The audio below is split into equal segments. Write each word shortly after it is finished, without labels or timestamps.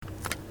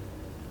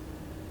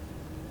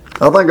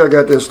I think I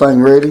got this thing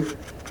ready.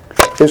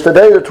 Is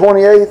today the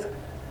 28th?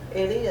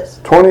 It is.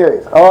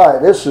 28th. All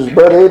right, this is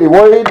Brother Eddie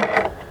Wade,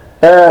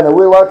 and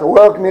we'd like to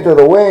welcome you to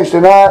the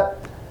Wednesday night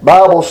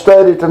Bible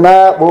study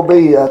tonight. We'll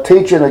be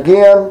teaching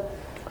again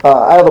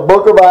out of the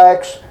book of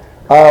Acts.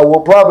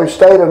 We'll probably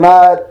stay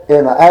tonight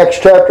in Acts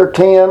chapter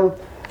 10,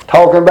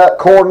 talking about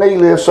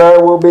Cornelius there.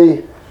 We'll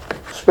be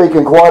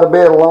speaking quite a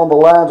bit along the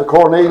lines of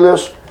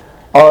Cornelius.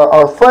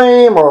 Our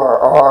theme or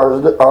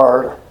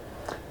our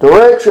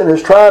direction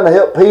is trying to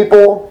help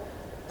people,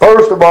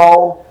 first of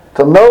all,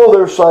 to know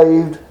they're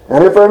saved,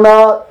 and if they're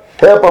not,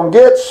 help them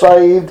get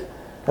saved,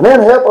 and then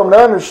help them to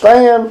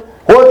understand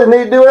what they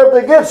need to do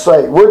after they get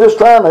saved. We're just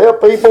trying to help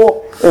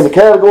people in the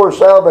category of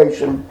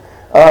salvation.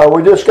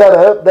 We just got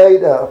to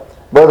update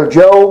Brother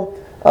Joe.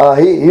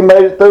 He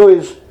made it through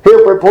his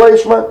hip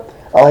replacement.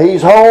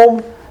 He's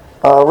home.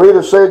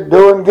 Rita said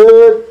doing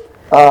good.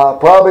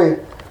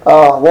 Probably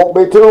won't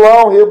be too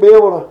long. He'll be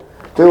able to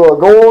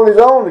go on his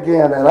own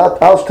again. And I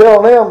was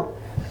telling them,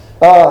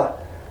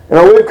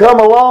 we've come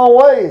a long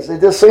ways. It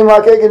just seems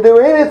like they can do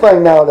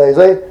anything nowadays.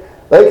 They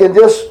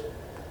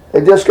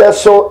just got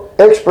so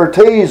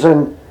expertise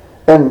in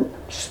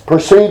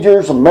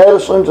procedures and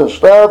medicines and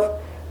stuff.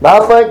 And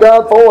I thank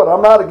God for it.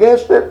 I'm not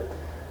against it,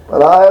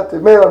 but I have to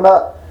admit I'm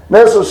not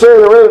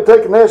necessarily ready to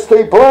take an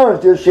ST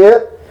plunge just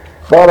yet.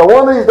 But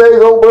one of these days,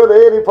 old Brother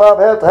Eddie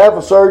probably have to have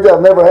a surgery.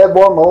 I've never had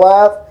one in my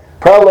life.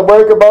 Probably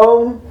break a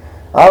bone.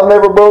 I've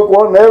never broke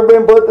one. Never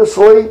been put to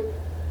sleep.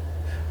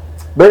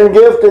 Been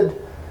gifted.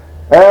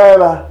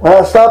 And when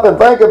I stop and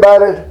think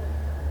about it,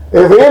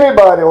 if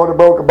anybody would have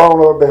broke a bone,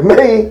 it would have been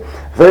me.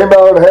 If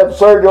anybody would have had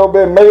surgery, it would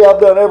have been me. I've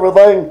done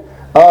everything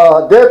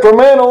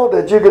detrimental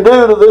that you could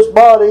do to this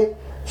body.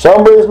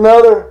 Some reason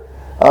or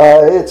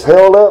another, it's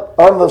held up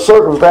under the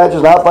circumstances,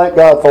 and I thank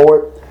God for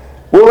it.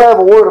 We'll have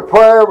a word of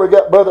prayer. We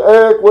got Brother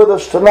Eric with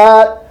us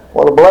tonight.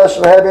 What a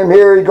blessing to have him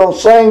here. He's going to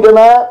sing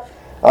tonight.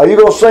 You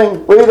going to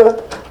sing,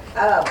 Rita?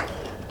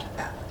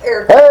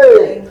 Eric.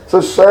 Hey,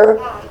 Sister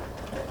Sarah.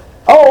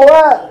 All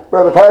right,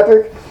 Brother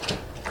Patrick.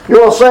 You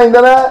want to sing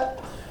tonight?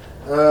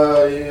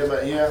 Yeah.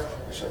 Yes,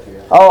 I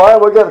can. All right,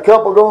 we got a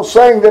couple going to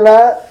sing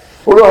tonight.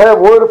 We're going to have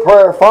a word of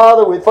prayer.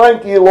 Father, we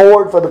thank you,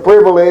 Lord, for the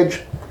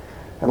privilege,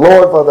 and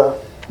Lord, for the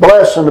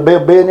blessing to be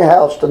in your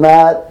house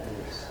tonight.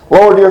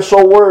 Lord, you're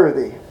so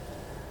worthy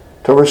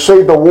to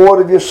receive the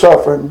reward of your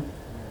suffering.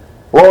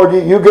 Lord,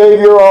 you gave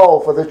your all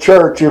for the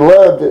church. You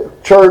loved the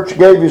church,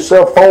 gave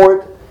yourself for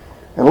it.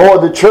 And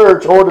Lord, the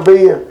church ought to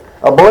be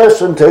a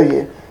blessing to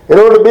you. It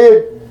ought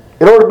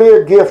to be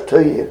a gift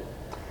to you.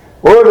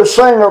 Lord, to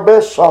sing our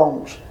best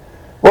songs.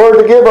 Lord,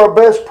 to give our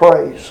best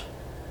praise.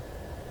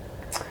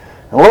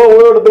 And Lord,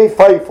 we ought to be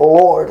faithful,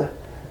 Lord,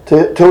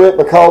 to it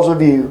because of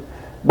you.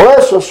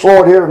 Bless us,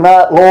 Lord, here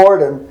tonight,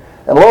 Lord. And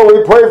Lord,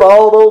 we pray for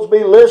all those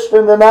be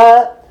listening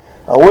tonight.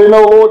 We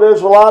know, Lord,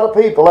 there's a lot of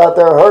people out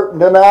there hurting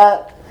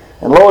tonight.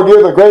 And Lord,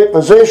 you're the great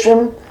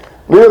physician.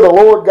 You're the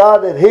Lord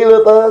God that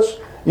healeth us.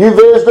 You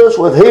visit us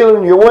with healing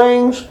in your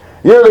wings.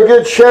 You're the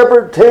good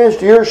shepherd, tends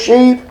to your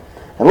sheep.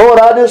 And Lord,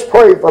 I just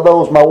pray for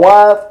those. My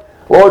wife,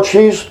 Lord,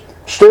 she's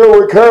still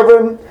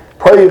recovering.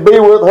 Pray you be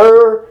with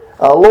her.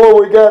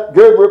 Lord, we got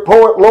good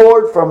report,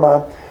 Lord, from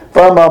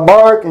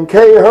Mark and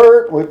Kay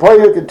Hurt. We pray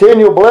you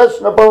continue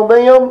blessing upon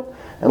them.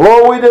 And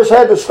Lord, we just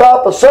had to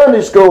stop a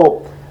Sunday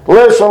school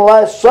lesson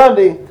last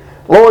Sunday.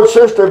 Lord,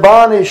 Sister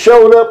Bonnie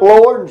showed up,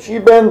 Lord, and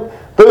she'd been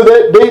through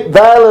that deep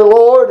valley,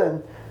 Lord,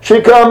 and she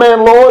come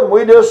in, Lord, and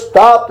we just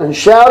stopped and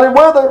shouted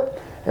with her.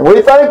 And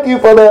we thank you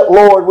for that,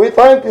 Lord. We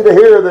thank you to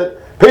hear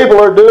that people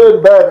are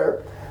doing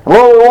better. And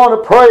Lord, we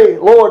want to pray,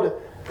 Lord,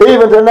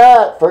 even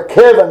tonight for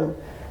Kevin,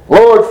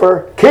 Lord,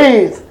 for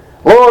Keith,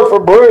 Lord, for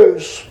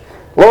Bruce,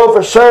 Lord,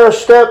 for Sarah's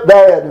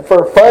stepdad, and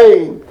for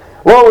Faye.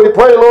 Lord, we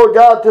pray, Lord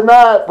God,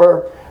 tonight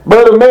for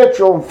Brother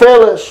Mitchell and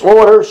Phyllis.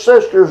 Lord, her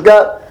sister's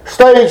got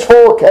stage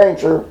 4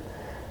 cancer.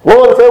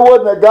 Lord, if there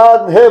wasn't a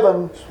God in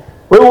heaven,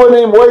 we wouldn't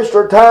even waste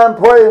our time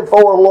praying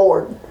for her,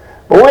 Lord.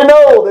 But we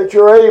know that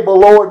you're able,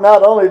 Lord,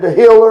 not only to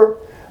heal her,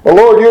 but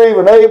Lord, you're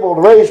even able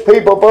to raise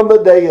people from the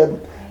dead.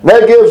 And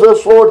that gives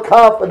us, Lord,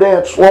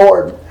 confidence,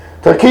 Lord,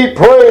 to keep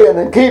praying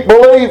and keep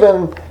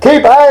believing,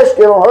 keep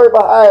asking on her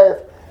behalf.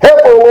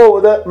 Help her, Lord,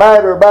 with that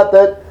matter about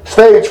that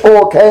stage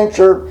 4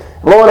 cancer.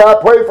 Lord,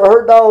 I pray for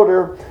her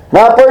daughter. And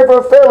I pray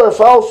for Phyllis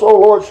also,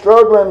 Lord,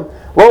 struggling,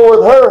 Lord,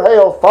 with her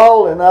health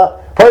falling.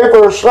 I pray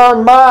for her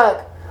son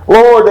Mike,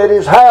 Lord, at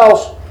his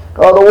house.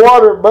 The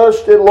water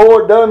busted,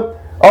 Lord, done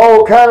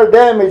all kind of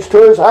damage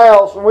to his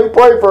house. And we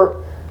pray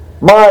for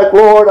Mike,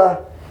 Lord.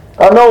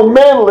 I know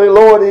mentally,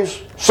 Lord,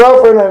 he's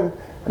suffering,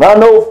 and I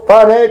know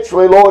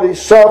financially, Lord,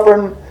 he's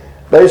suffering.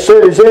 They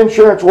said his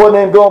insurance wasn't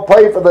even going to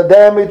pay for the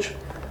damage.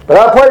 But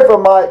I pray for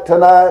Mike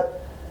tonight.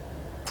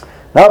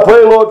 And I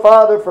pray, Lord,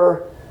 Father,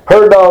 for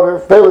her daughter,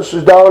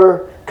 Phyllis's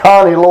daughter,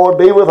 Connie, Lord,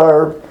 be with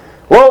her.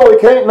 Lord, we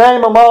can't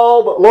name them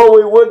all, but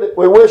Lord,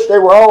 we wish they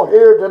were all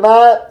here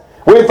tonight.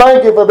 We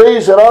thank you for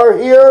these that are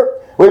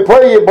here. We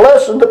pray you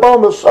blessings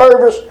upon the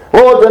service,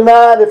 Lord,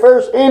 tonight. If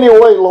there's any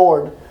way,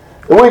 Lord,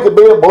 that we could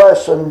be a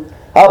blessing,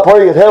 I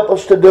pray You'd help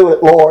us to do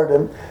it, Lord.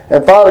 And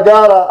Father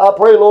God, I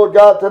pray, Lord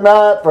God,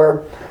 tonight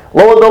for,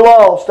 Lord, the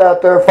lost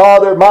out there,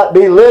 Father, might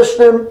be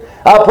listening.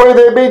 I pray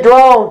they'd be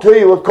drawn to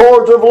You with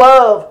cords of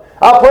love.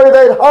 I pray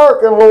they'd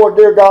hearken, Lord,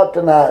 dear God,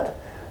 tonight.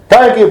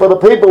 Thank You for the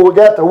people we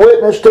got to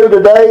witness to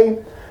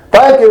today.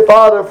 Thank You,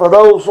 Father, for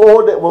those,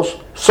 Lord, that was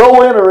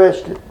so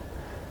interested.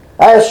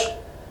 Asked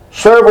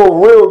several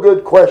real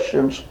good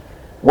questions.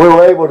 We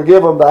were able to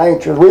give them the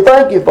answers. We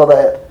thank You for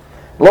that.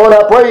 Lord,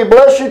 I pray You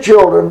bless Your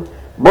children.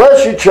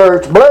 Bless Your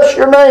church. Bless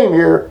Your name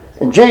here.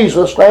 In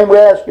Jesus' name we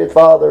ask it,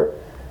 Father.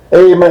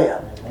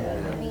 Amen.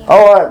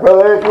 All right,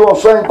 Brother Eric, you want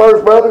to sing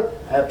first, brother?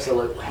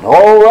 Absolutely.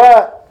 All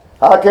right.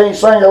 I can't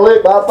sing a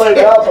lick, but I thank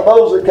God for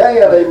those that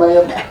can.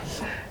 Amen.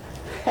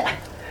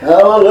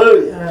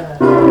 Hallelujah.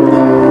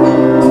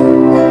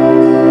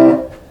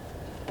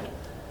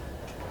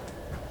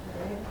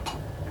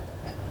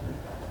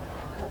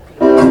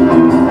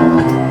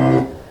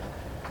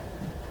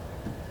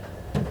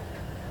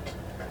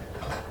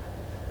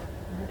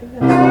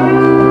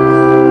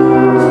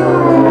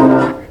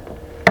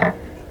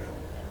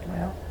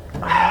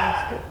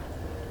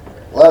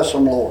 Bless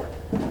them, Lord.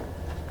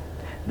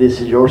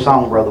 This is your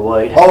song, Brother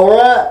Wade. All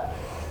right.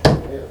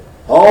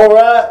 All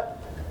right.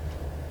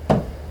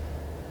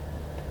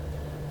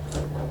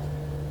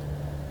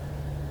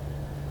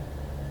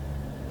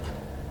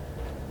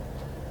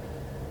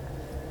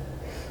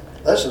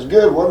 This is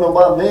good. Wasn't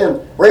nobody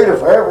men read it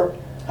forever.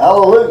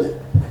 Hallelujah.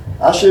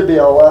 I should be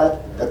all right.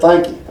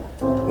 Thank You.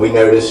 We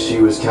noticed she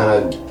was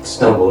kind of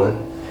stumbling.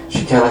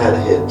 She kind of had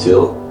a head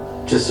tilt,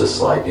 just a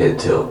slight head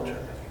tilt.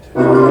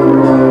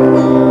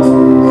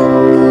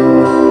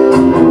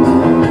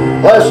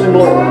 Bless Him,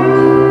 Lord.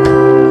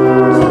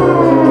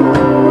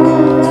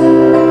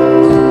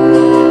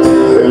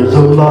 There's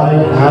a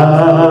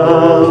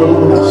lighthouse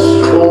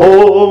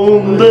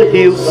on the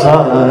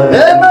hillside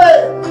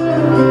Amen.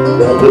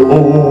 that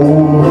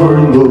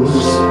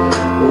overlooks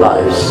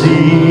life's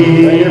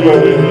sea.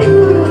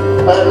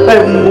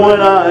 And when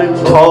I'm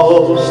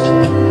tossed,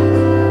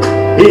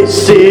 it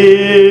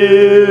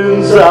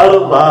sends out a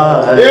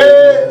light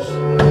Yes.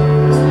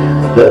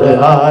 that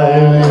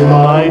I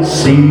might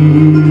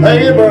see.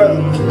 Thank You,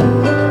 brother.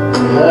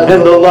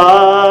 And the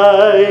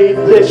light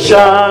that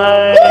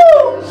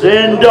shines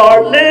in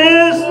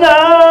darkness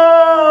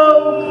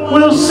now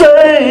will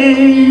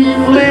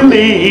safely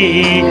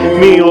lead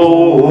me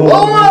on.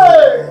 Glory.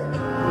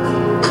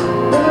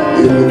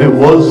 If it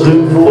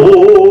wasn't for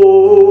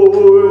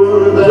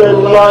that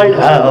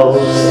lighthouse,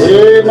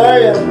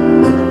 Amen.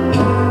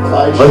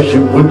 my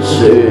ship would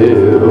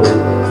sail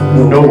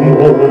no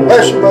more.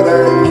 Bless You, brother.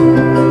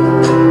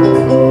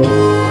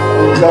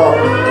 God.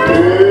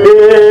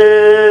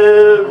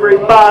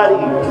 Everybody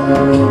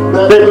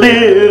that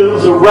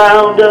lives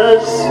around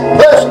us,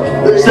 Bless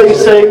Him. they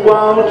say,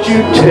 why don't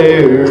you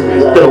tear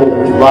the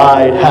old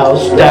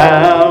lighthouse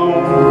down?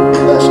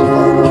 Bless Him,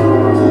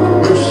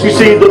 Father. You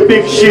see, the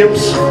big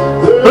ships,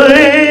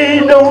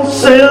 they don't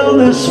sail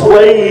this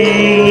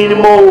way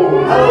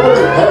anymore.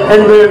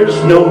 And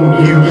there's no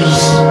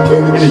use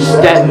in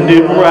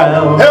standing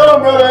around. Tell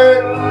Him,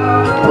 brother.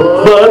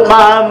 But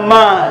my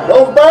mind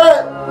Goes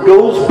back.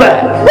 goes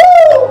back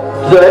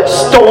to that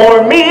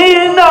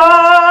stormy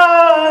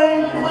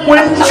night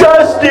when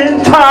just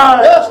in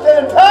time Just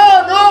in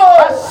time, I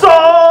Lord.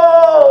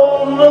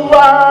 saw the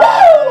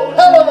light.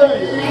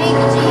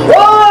 Hallelujah.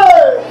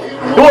 Glory.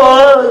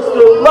 Was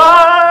the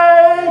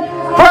light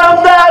from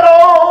that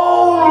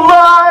old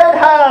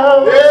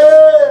lighthouse,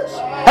 Yes.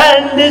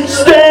 and it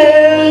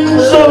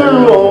stands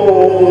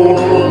alone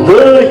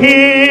the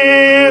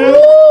hill.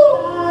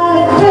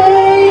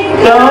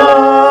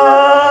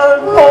 God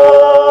for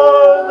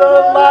the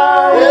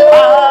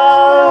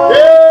lighthouse,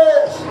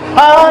 Yes. I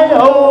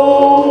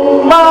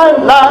owe my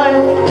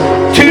life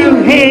to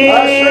I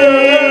sure do.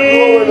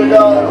 Glory to Him.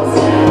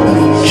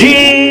 God.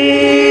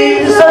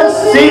 Jesus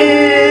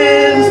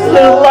is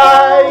the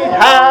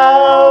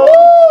lighthouse,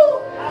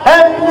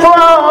 and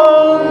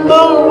from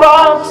the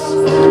rocks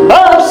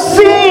of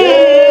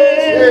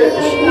sin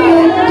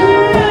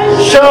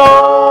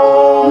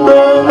shone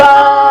the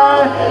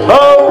light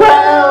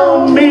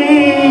around me,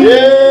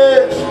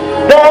 Yes.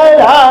 that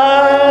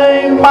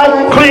I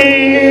might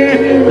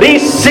clearly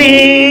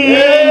see.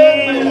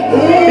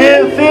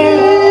 If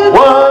it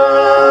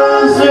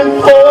wasn't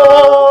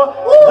for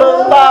the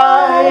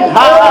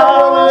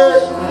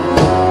lighthouse,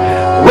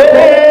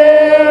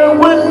 where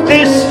would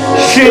this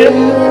ship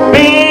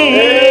be?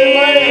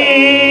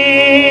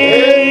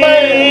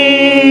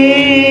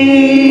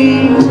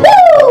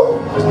 Woo!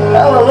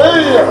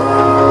 Hallelujah.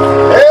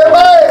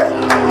 Amen.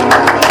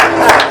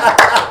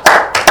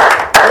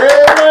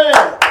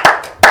 Amen.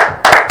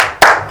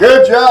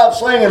 Good job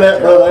singing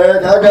that, Brother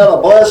Eric. I got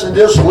a blessing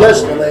just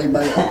listening.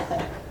 Amen.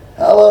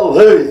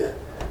 Hallelujah.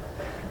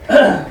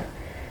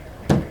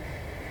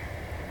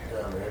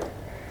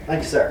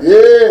 Thank you, sir.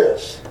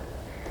 Yes.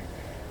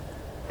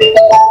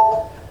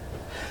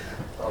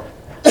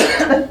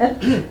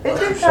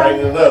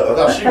 Singing another. I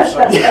thought she was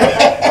singing.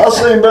 I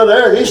seen Brother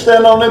Eric. He's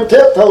standing on them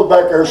tiptoes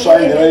back there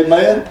singing.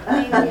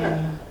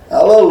 Amen.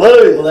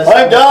 Hallelujah. Well,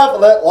 Thank God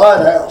for that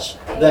lighthouse.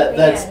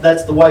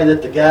 That's the way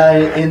that the guy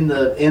in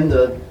there.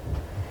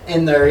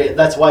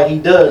 That's why he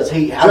does.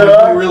 He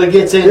really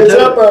gets into Gets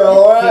up it. there,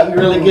 all right. He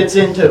really gets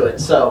into it.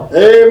 So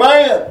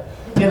Amen.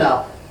 you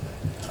know.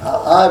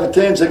 I have a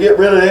tendency to get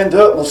really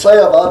into it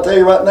myself. I'll tell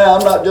you right now,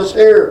 I'm not just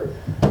here,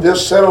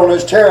 just sit on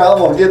this chair. I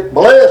want to get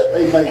blessed.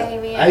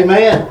 Amen.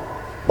 Amen.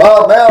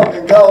 Bob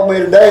Malkin called me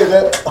today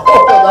that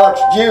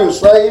Orthodox Jew is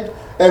saved,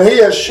 and he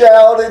has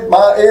shouted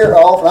my ear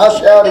off, and I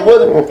shouted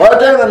with him. Right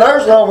there in the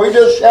nursing home, we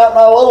just shouting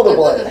all over the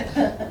place.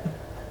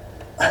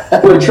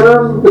 The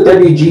term with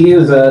WGU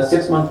is a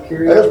 6-month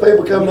period. There's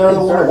people coming down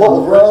there wondering what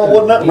was wrong.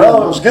 Wasn't nothing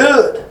wrong. It was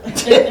good.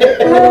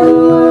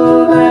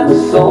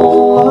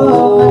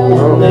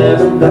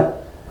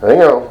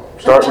 Hang on.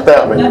 Start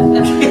without me.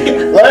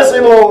 Bless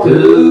him, Lord.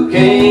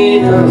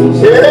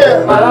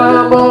 Yeah.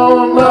 I'm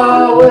on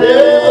my way.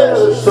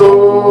 The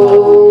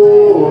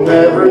soul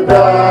never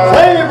dies.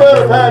 Hey,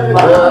 Brother Patrick.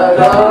 My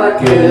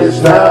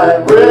darkest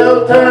night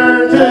will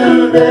turn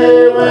to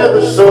day where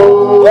the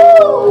soul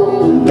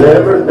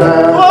never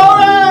dies.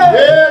 Glory.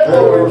 Yeah, No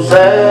glory.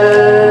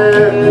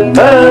 sad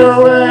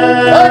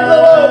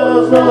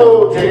farewells, no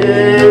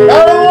tears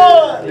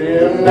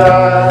in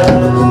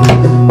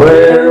night,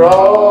 where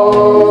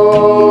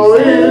all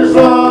is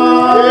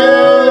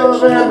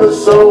love and the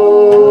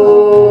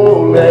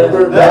soul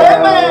never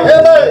dies.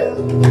 Amen.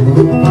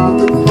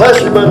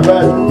 Bless you, Brother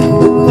Patrick.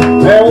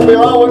 Man, we'll be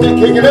all with me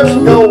kicking up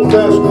some gold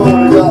dust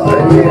going to God.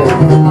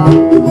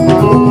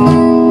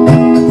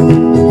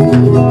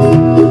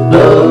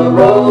 The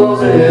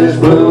roses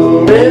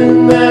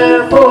blooming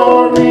there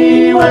for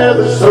me where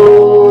the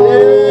soul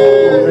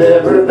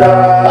never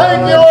dies.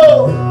 Thank you,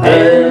 Lord.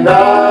 And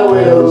I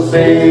will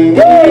sing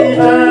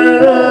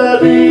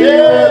eternity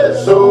where the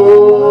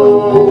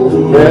soul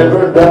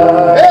never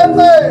dies.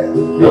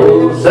 Amen.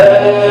 No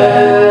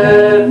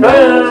sad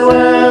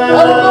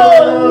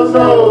farewells,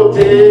 no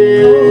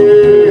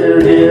tear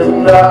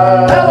dim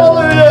night,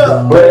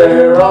 Hallelujah.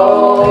 where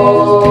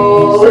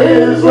all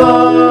is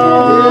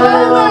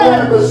love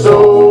and the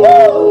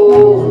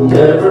soul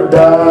never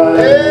dies.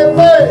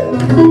 Amen.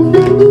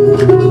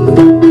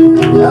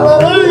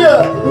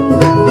 Hallelujah.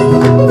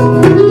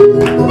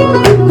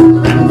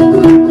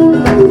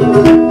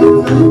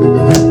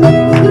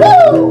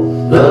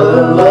 Woo.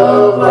 The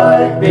love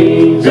like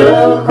beams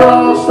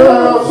across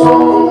the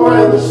soul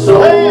where the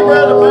soul Hey,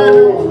 Brother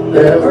Patrick.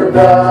 never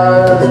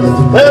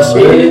dies.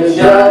 Listen. It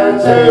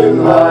shines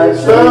and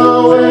lights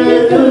the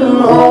way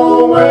to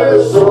home where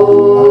the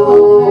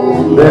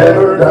soul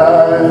never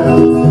dies.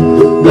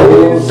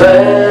 No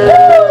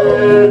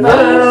sad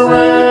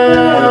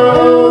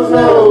farewells,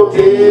 no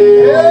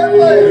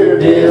tear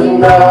dim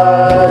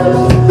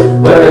nights,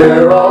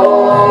 where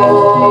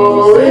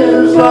all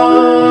is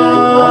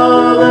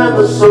love and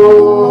the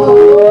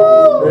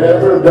soul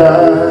never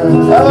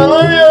dies.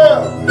 Hallelujah.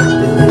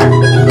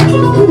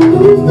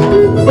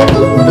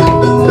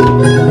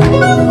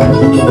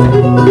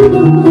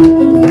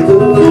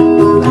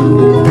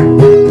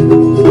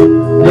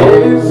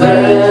 No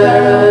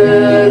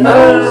sad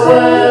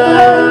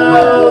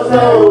farewells,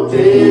 no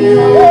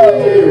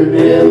tear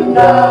dim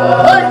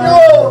night, Thank you,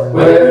 Lord.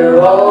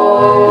 where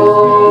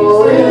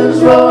all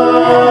is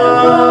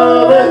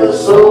love and the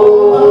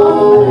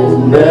soul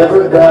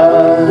never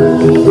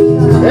dies.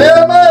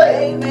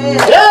 Amen. Amen.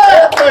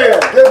 Yeah, man.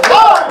 Good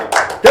job.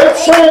 Good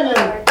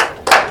singing.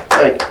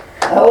 Thank you.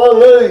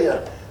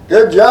 Hallelujah.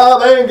 Good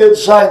job and good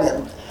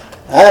singing.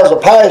 As a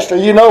pastor,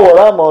 you know what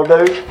I'm going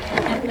to do.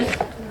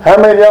 How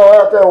many of y'all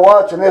out there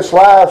watching this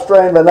live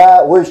stream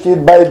tonight wish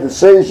you'd made the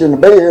decision to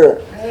be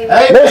here?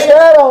 Missed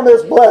out on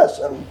this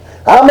blessing.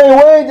 I mean,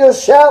 we ain't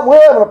just shouting,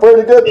 we're having a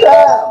pretty good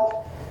time.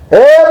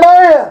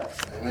 Amen.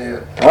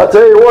 Amen. I'll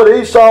tell you what,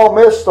 Esau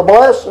missed the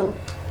blessing.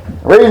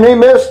 The reason he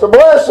missed the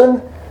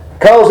blessing,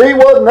 because he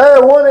wasn't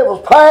there when it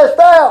was passed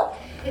out.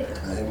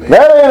 Amen.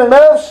 That ain't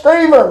enough.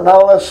 Stephen,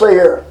 now let's see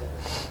here.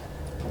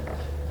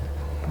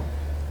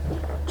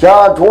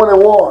 John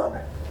 21.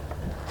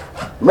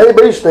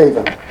 Maybe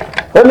Stephen.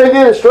 Let me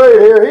get it straight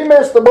here. He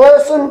missed the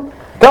blessing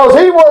because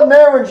he wasn't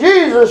there when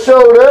Jesus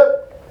showed up.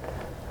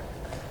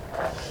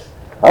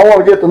 I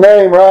want to get the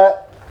name right.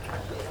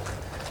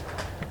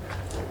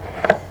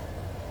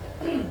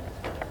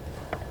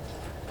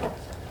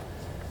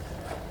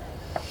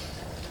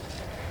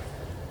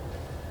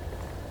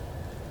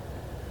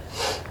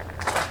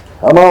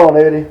 Come on,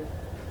 Eddie.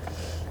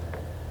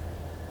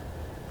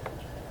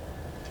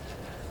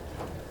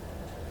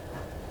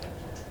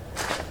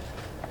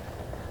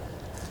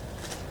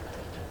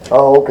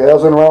 Oh, okay. I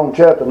was in the wrong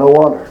chapter. No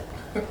wonder.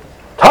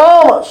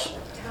 Thomas.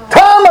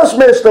 Thomas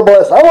missed the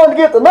blessing. I wanted to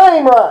get the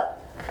name right.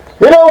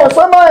 You know, when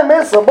somebody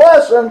misses a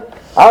blessing,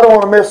 I don't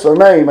want to miss their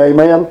name.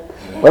 Amen.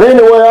 But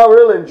anyway, I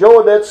really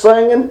enjoyed that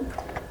singing.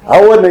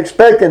 I wasn't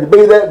expecting to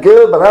be that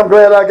good, but I'm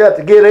glad I got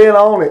to get in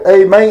on it.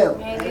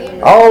 Amen.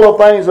 Amen. All the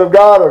things of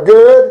God are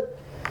good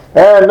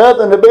and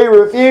nothing to be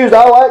refused.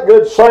 I like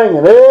good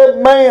singing.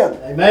 Amen.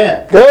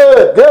 Amen.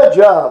 Good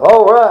job.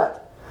 All right.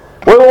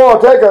 We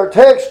want to take our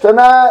text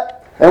tonight,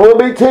 and we'll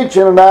be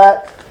teaching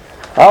tonight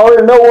I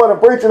already know what I'm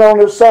preaching on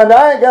this Sunday.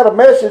 I ain't got a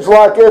message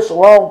like this a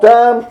long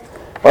time,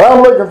 but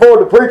I'm looking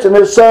forward to preaching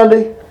this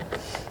Sunday.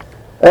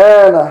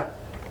 And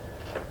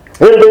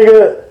it'll be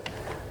good.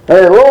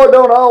 And the Lord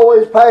don't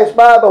always pass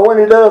by, but when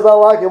He does, I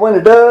like it when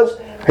He does.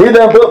 He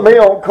done put me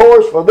on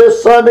course for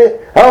this Sunday.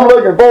 I'm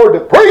looking forward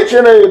to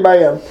preaching,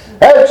 amen.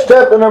 Acts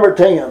chapter number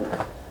 10.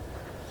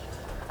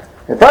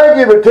 And thank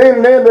you for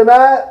tuning in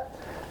tonight.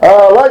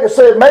 Like I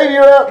said, maybe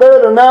you're out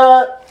there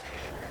tonight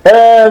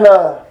and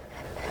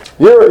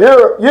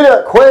you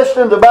got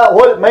questions about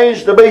what it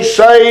means to be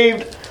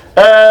saved,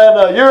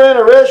 and you're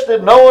interested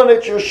in knowing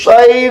that you're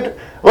saved.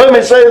 Let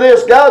me say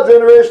this, God's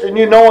interested in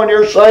you knowing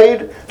you're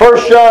saved.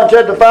 1 John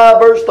chapter 5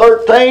 verse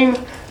 13,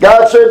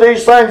 God said,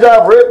 these things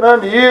I've written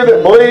unto you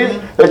that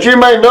believe, that you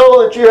may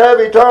know that you have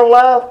eternal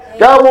life.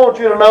 God wants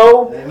you to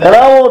know, and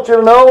I want you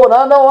to know, and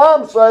I know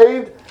I'm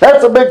saved.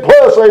 That's a big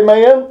plus,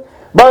 amen.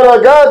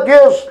 But God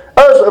gives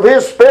us of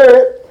His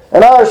Spirit,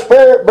 and our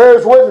spirit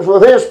bears witness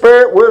with His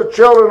Spirit. We're the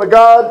children of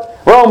God.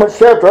 Romans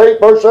chapter 8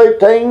 verse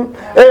 18.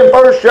 And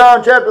 1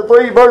 John chapter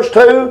 3 verse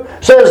 2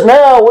 says,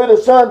 now we're the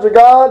sons of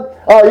God.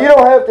 You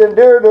don't have to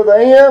endure to the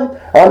end.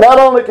 Not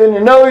only can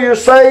you know you're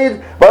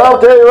saved, but I'll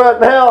tell you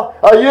right now,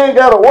 you ain't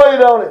got to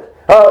wait on it.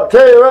 I'll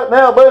tell you right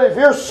now, but if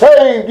you're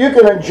saved, you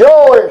can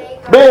enjoy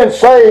being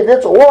saved.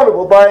 It's a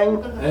wonderful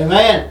thing.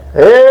 Amen.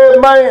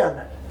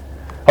 Amen.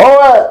 All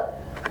right.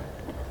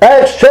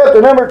 Acts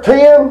chapter number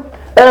 10.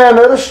 And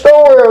the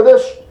story of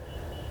this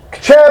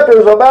chapter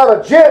is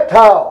about a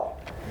Gentile.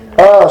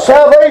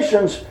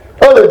 Salvations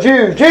of the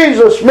Jews.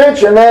 Jesus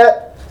mentioned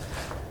that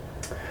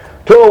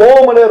to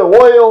a woman at a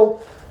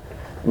well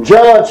in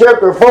John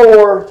chapter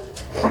 4.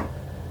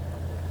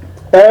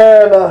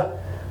 And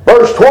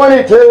verse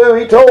 22,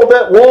 He told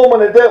that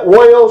woman at that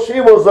well,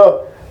 she was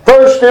a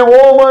thirsty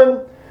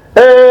woman,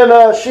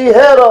 and she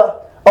had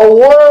a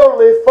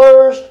worldly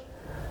thirst,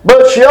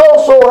 but she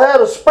also had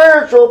a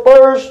spiritual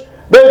thirst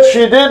that she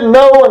didn't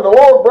know, and the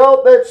Lord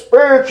brought that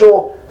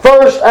spiritual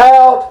thirst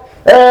out,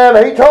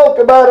 and He talked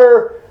about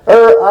her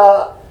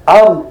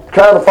I'm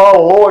trying to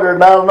follow the Lord here,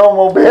 and I don't know I'm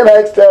going to be in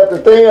Acts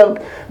chapter 10,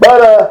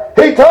 but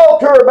He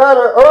talked to her about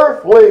her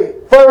earthly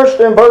thirst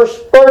in verse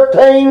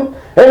 13,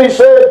 and He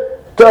said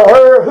to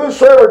her,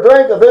 whosoever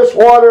drinketh this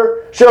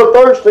water shall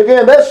thirst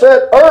again. That's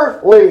that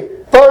earthly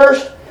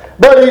thirst,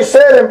 but He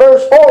said in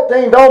verse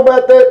 14, don't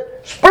about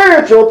that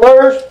spiritual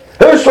thirst,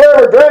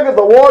 whosoever drinketh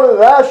the water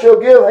that I shall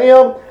give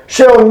him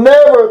shall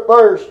never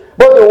thirst,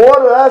 but the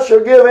water that I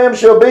shall give him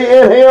shall be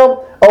in him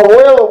a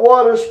well of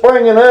water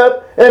springing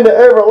up into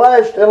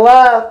everlasting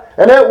life.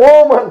 And that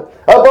woman,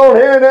 upon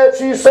hearing that,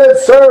 she said,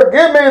 sir,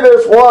 give me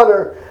this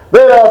water,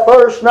 that I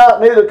thirst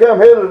not, neither come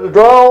hither to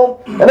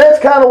draw. And that's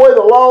kind of where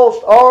the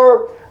lost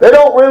are. They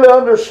don't really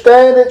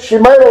understand it. She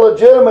made a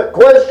legitimate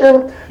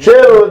question. She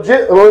had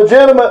a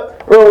legitimate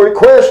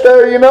request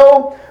there, you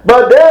know.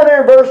 But down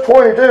here in verse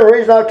 22, the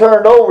reason I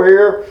turned over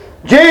here,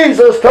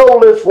 Jesus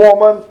told this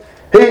woman,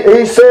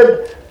 He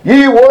said,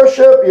 ye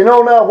worship, you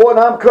know not what.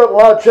 I'm cutting a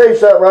lot of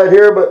chase out right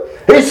here, but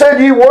He said,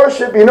 ye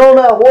worship, you know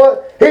not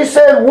what. He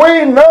said,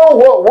 we know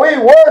what we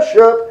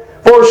worship,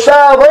 for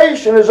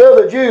salvation is of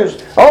the Jews.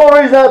 The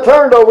only reason I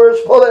turned over is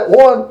for that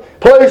one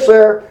place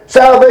there,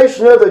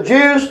 salvation of the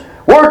Jews.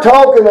 We're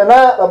talking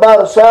tonight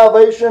about a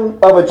salvation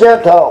of a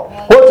Gentile.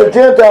 What's a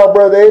Gentile,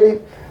 Brother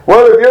Eddie?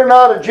 Well, if you're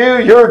not a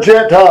Jew, you're a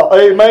Gentile.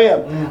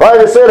 Amen. Like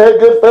I said, I had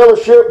good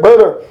fellowship,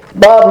 Brother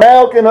Bob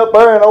Malkin up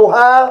there in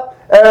Ohio.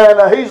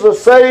 And he's a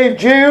saved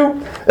Jew.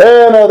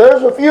 And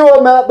there's a few of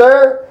them out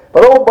there.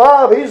 But old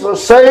Bob, he's a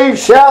saved,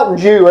 shouting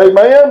Jew.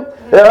 Amen.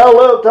 And I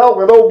love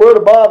talking with old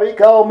Brother Bob. He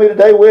called me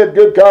today. We had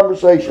good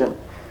conversation.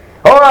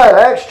 All right,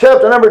 Acts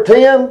chapter number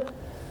 10.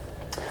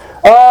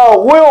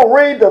 We'll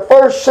read the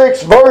first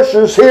 6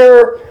 verses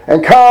here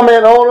and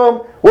comment on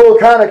them. We'll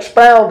kind of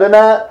expound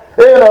tonight.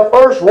 In the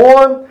first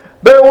one,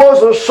 there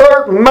was a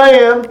certain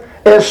man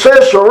in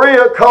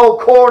Caesarea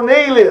called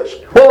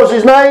Cornelius. What was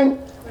his name?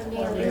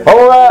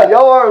 All right,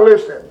 y'all are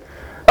listening.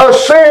 A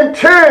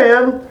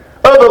centurion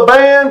of the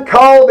band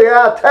called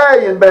the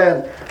Italian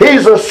band.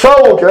 He's a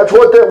soldier. That's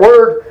what that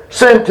word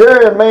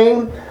centurion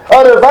means.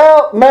 A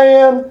devout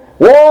man,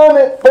 one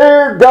that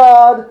feared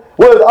God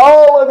with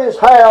all of his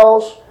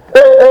house,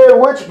 and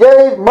which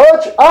gave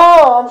much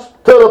alms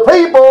to the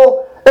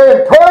people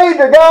and prayed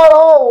to God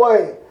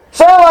always.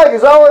 Sound like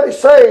he's already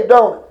saved,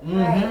 don't it?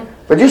 Mm-hmm.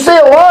 But you see,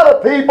 a lot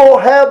of people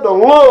have the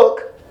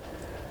look,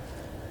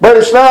 but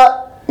it's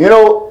not,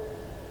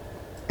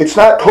 it's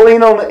not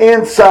clean on the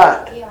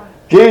inside. Yeah.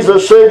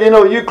 Jesus said,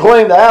 you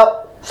clean the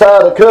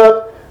outside of the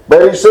cup,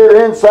 but He said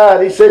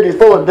inside, He said you're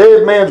full of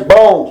dead men's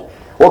bones.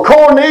 Well,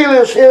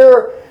 Cornelius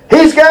here,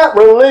 he's got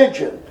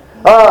religion.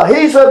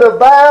 He's a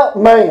devout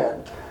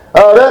man.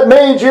 That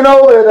means,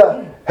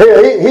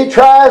 that he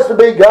tries to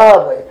be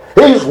godly.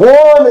 He's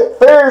one that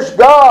fears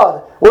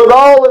God with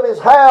all of his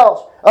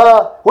house,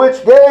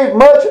 which gave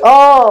much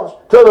alms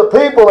to the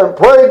people and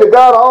prayed to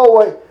God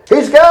always.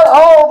 He's got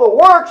all the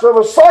works of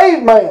a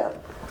saved man.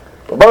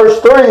 Verse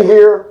 3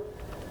 here,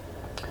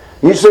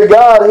 you see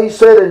God, He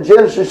said in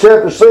Genesis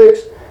chapter 6,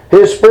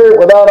 His spirit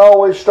would not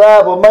always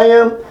strive with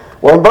man.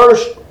 Well, in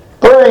verse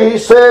 3 he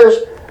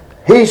says,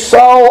 he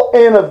saw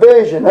in a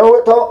vision. Now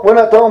we're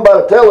not talking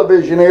about a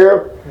television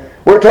here.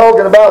 We're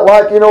talking about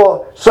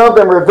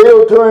something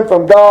revealed to him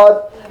from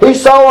God. He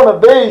saw in a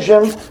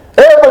vision,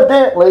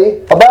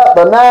 evidently about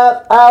the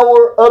 9th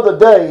hour of the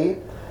day,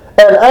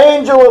 an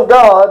angel of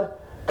God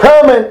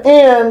coming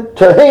in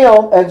to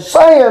him and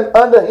saying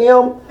unto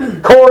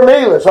him,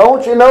 Cornelius. I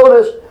want you to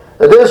notice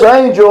that this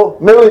angel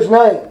knew his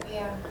name.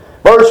 Yeah.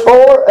 Verse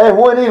 4, and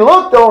when he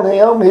looked on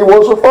him, he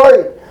was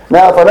afraid.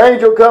 Now, if an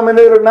angel come in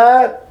here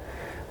tonight,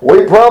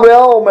 we'd probably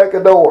all make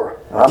a door.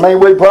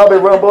 We'd probably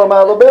rumble them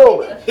out of the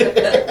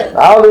building.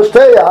 I'll just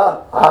tell you,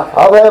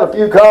 I've had a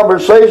few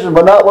conversations,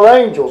 but not with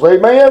angels.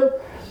 Amen?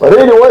 But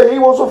anyway, he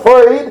was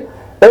afraid,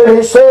 and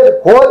he said,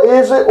 what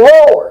is it,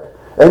 Lord?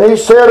 And he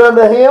said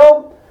unto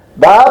him,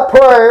 thy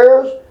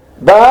prayers,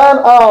 thine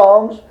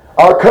alms,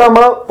 are come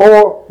up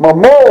for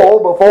memorial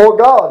before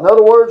God. In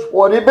other words,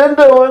 what he'd been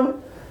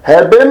doing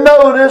had been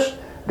noticed.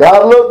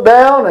 God looked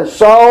down and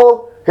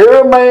saw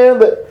here a man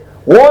that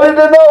wanted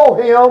to know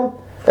him.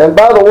 And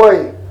by the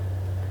way,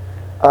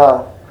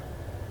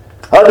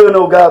 I do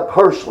know God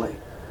personally.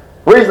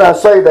 The reason I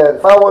say that,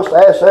 if I was to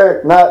ask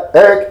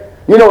Eric,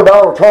 you know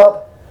Donald Trump?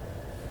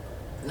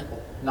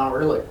 Not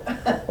really.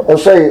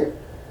 Let's say,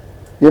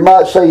 you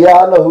might say, yeah,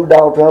 I know who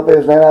Donald Trump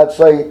is. And then I'd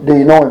say, do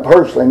you know him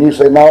personally? And you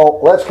say,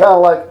 no. That's kind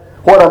of like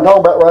what I'm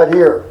talking about right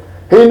here.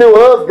 He knew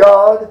of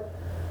God.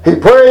 He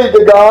prayed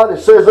to God.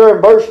 It says there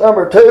in verse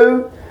number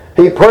 2,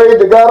 he prayed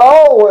to God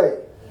always.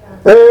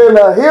 And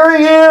here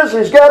he is.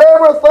 He's got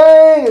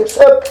everything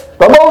except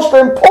the most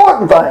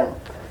important thing.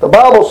 The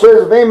Bible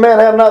says, if any man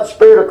have not the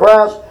Spirit of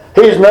Christ,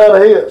 he's none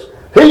of his.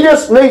 He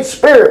just needs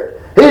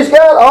Spirit. He's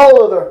got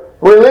all of the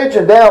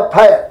religion down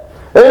pat.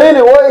 And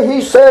anyway, he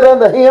said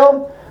unto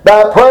him,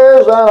 thy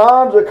prayers, thine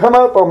alms are come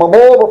up for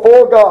memorial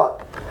before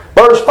God.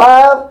 Verse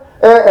 5,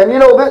 and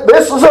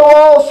this is a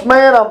lost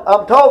man.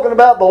 I'm talking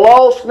about the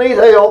lost need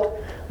help.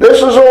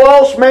 This is a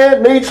lost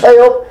man, needs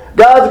help.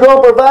 God's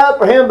going to provide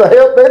for him the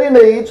help that he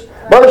needs.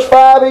 Verse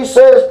 5, he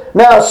says,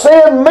 now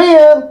send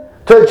men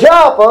to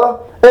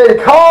Joppa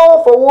and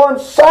call for one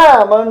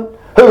Simon,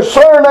 whose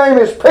surname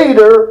is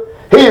Peter.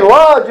 He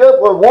lodgeth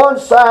with one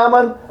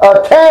Simon,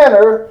 a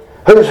tanner,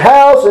 whose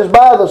house is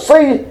by the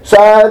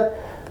seaside.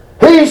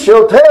 He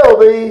shall tell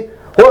thee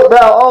what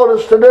thou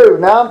oughtest to do.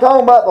 Now I'm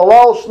talking about the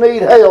lost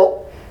need help.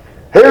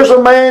 Here's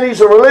a man, he's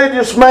a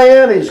religious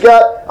man. He's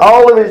got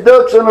all of his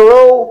ducks in a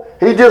row.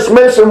 He's just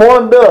missing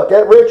one duck.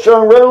 That rich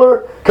young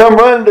ruler come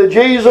running to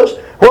Jesus.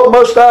 What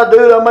must I do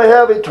that I may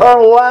have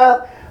eternal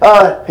life?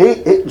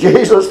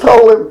 Jesus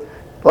told him,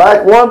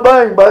 like one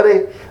thing,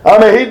 buddy.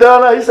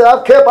 He said,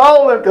 I've kept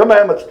all them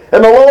commandments.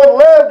 And the Lord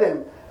loved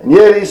him. And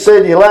yet he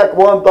said, you lack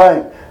one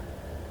thing.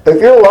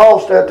 If you're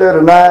lost out there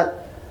tonight,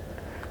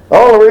 the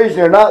only reason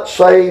you're not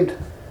saved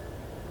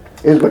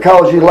is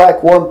because you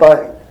lack one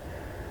thing.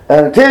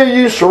 And until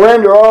you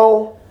surrender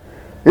all,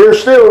 you're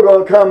still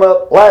going to come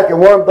up lacking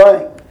one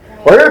thing.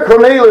 Well, here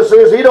Cornelius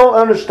says he don't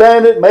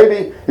understand it.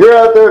 Maybe you're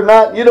out there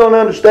tonight, you don't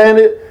understand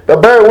it.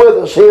 But bear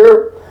with us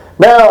here.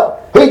 Now,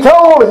 he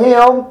told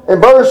him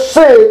in verse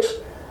 6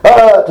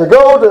 to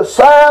go to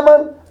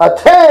Simon, a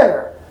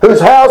tanner, whose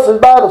house is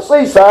by the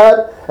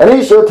seaside, and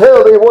he shall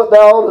tell thee what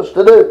thou oughtest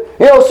to do.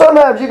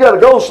 Sometimes you got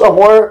to go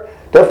somewhere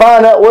to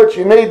find out what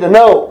you need to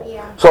know.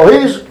 Yeah. So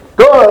he's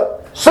going to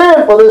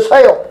send for this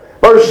help.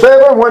 Verse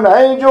 7, when the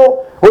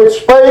angel which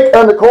spake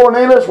unto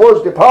Cornelius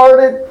was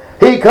departed,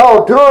 he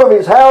called 2 of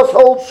his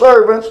household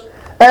servants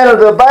and a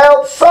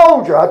devout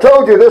soldier. I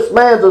told you this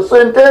man's a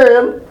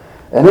centurion,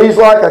 and he's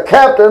like a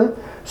captain.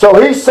 So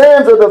he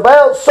sends a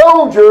devout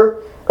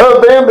soldier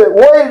of them that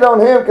waited on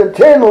him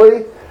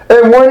continually.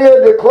 And when he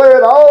had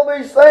declared all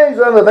these things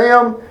unto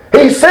them,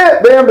 he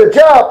sent them to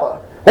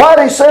Joppa. Why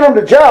did he send them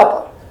to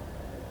Joppa?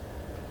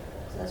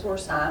 That's where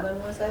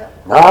Simon was at.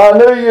 I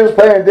knew you was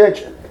paying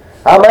attention.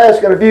 I'm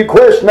asking a few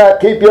questions now to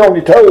keep you on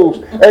your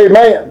toes.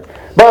 Amen.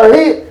 But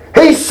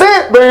he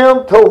sent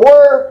them to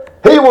where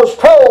he was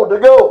told to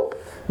go.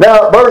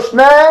 Now, verse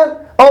 9,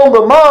 on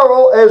the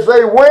morrow, as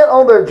they went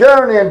on their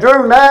journey and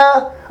drew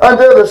nigh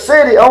unto the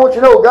city, I want you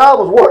to know God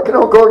was working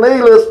on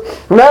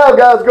Cornelius. Now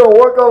God's going to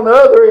work on the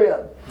other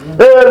end.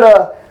 And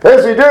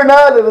as he drew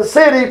nigh to the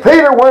city,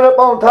 Peter went up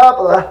on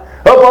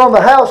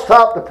the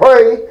housetop to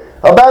pray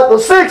about the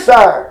 6th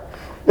hour.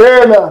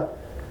 And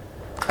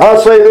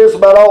I'll say this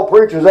about all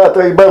preachers out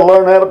there, you better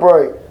learn how to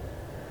pray.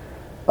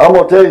 I'm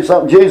going to tell you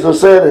something Jesus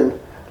said in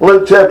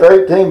Luke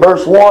chapter 18,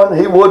 verse 1.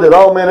 He would that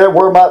all men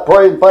everywhere might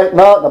pray and faint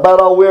not. And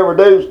about all we ever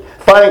do is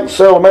faint and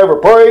seldom ever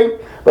pray.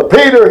 But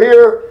Peter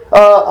here,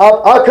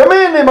 I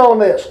commend him on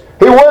this.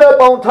 He went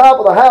up on top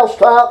of the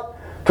housetop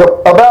to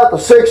about the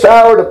 6th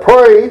hour to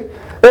pray.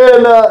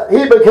 And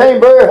he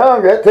became very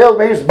hungry. That tells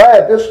me he's a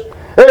Baptist.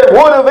 It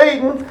would have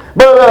eaten.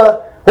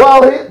 But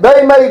while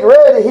they made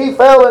ready, he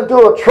fell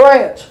into a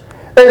trance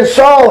and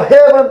saw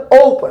heaven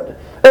opened,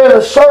 and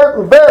a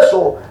certain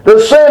vessel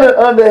descended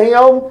unto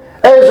him,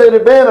 as it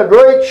had been a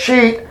great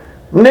sheet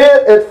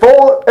knit at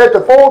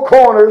the four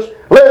corners,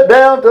 let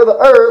down to the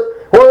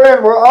earth,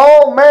 wherein were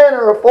all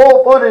manner of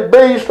four-footed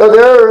beasts of the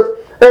earth,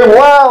 and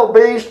wild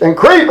beasts, and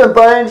creeping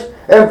things,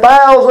 and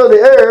fowls of the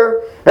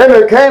air. And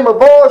there came a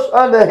voice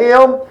unto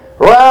him,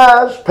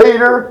 Rise,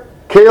 Peter,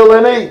 kill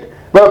and eat.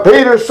 But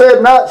Peter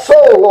said, Not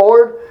so,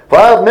 Lord, for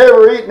I have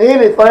never eaten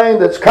anything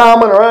that's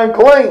common or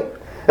unclean.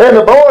 And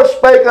the voice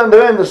spake unto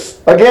him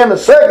again the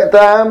second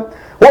time,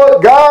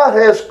 What God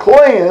has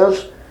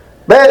cleansed,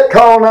 that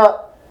call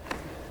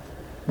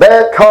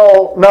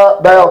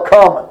not thou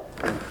common.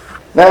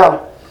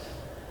 Now,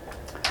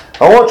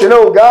 I want you to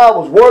know God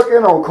was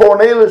working on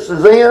Cornelius'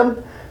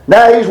 end.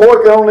 Now he's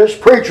working on this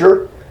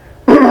preacher,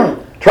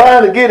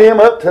 trying to get him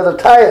up to the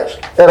task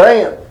at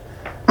hand.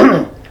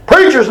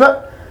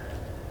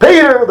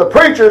 Peter, the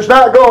preacher, is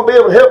not going to be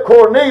able to help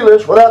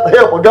Cornelius without the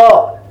help of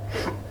God.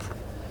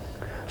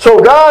 So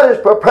God is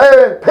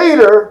preparing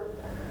Peter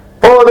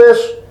for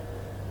this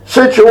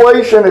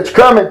situation that's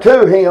coming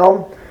to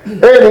him.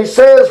 And he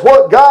says,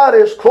 What God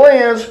has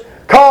cleansed,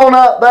 call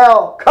not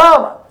thou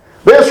common.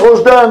 This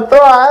was done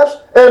thrice,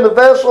 and the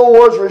vessel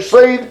was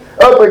received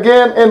up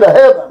again into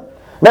heaven.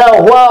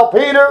 Now, while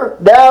Peter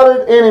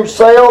doubted in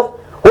himself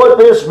what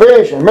this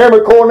vision,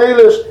 remember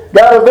Cornelius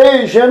got a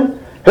vision.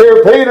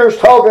 Here Peter's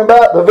talking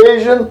about the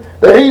vision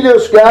that he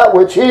just got,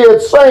 which he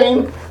had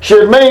seen,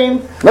 should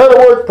mean. In other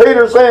words,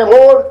 Peter's saying,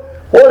 Lord,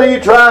 what are you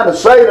trying to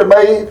say to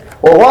me?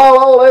 Well, while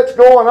all that's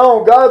going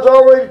on, God's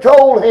already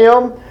told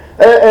him.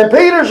 And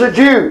Peter's a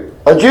Jew.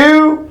 A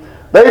Jew,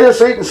 they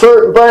just eating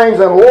certain things,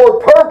 and the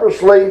Lord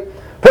purposely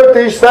put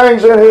these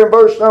things in here in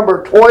verse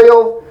number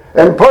 12,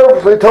 and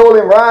purposely told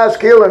him, Rise,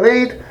 kill, and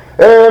eat.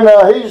 And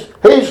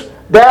he's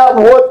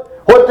doubting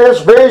what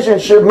this vision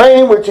should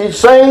mean, which he's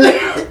seen.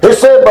 He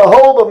said,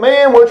 Behold, the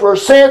men which were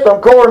sent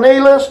from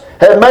Cornelius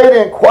had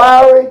made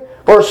inquiry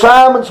for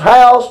Simon's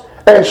house,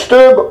 and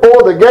stood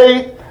before the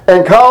gate,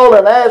 and called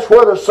and asked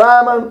whether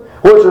Simon,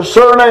 which was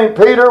surnamed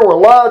Peter, were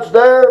lodged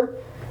there.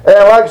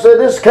 And like I said,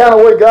 this is kind of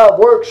the way God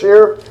works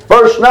here.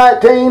 Verse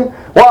 19,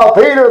 While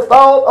Peter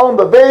thought on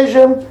the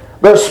vision,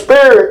 the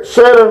Spirit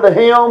said unto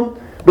him,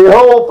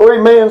 Behold,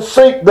 3 men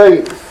seek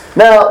thee.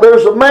 Now,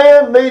 there's a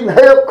man needing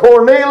help,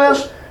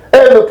 Cornelius,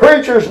 and the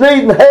preacher's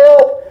needing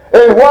help.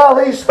 And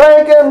while he's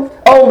thinking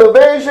on the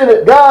vision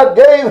that God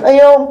gave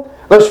him,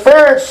 the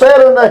Spirit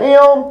said unto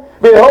him,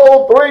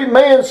 Behold, 3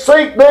 men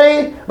seek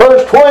thee.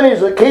 Verse 20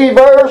 is a key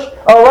verse.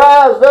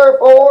 Arise,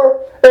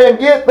 therefore, and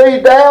get thee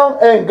down,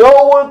 and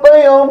go with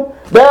them.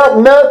 Doubt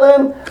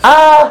nothing.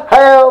 I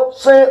have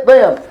sent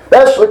them.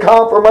 That's the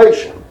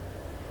confirmation.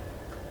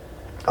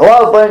 A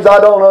lot of things I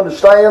don't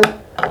understand,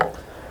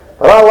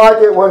 but I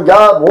like it when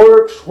God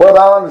works, whether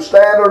I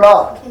understand or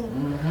not.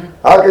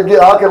 I could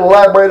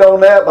elaborate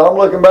on that, but I'm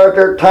looking back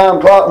there at the time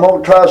clock. I'm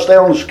going to try to stay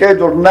on the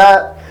schedule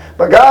tonight.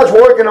 But God's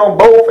working on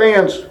both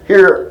ends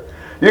here.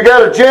 You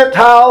got a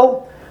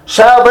Gentile.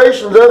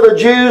 Salvation's of the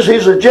Jews.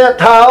 He's a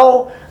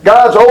Gentile.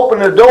 God's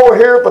opened the door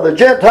here for the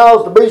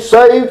Gentiles to be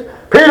saved.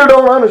 Peter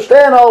don't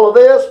understand all of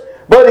this,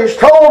 but he's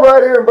told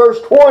right here in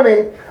verse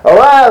 20,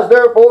 Arise,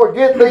 therefore,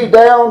 get thee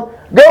down.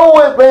 Go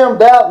with them,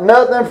 doubt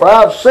nothing, for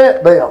I've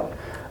sent them.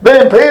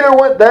 Then Peter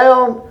went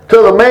down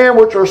to the men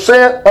which were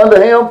sent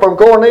unto him from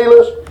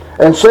Cornelius,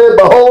 and said,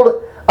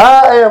 Behold,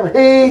 I am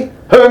he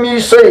whom ye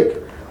seek.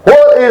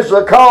 What is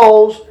the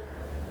cause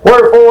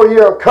wherefore ye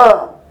are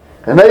come?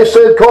 And they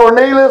said,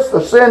 Cornelius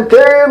the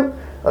centurion,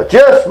 a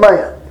just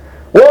man,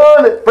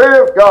 one that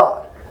feareth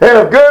God, and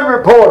of good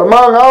report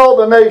among all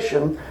the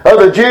nation of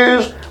the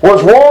Jews,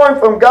 was warned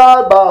from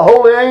God by a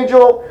holy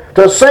angel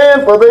to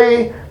send for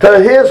thee to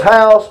his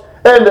house,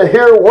 and to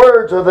hear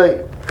words of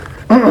thee.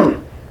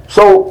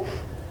 So,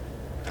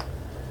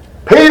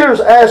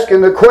 Peter's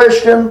asking the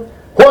question,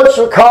 what's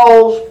the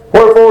cause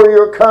wherefore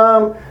you're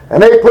come?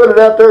 And they put it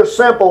out there,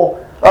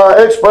 simple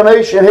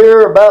explanation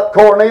here about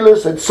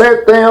Cornelius had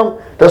sent them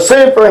to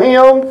send for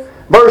him.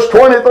 Verse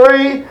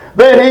 23,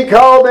 Then he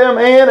called them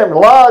in and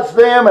lodged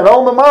them, and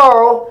on the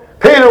morrow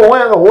Peter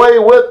went away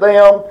with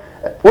them.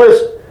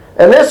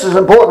 And this is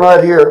important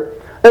right here.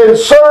 And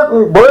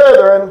certain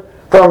brethren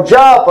from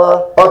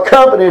Joppa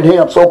accompanied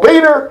him. So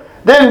Peter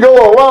didn't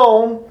go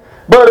alone,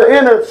 but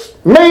in the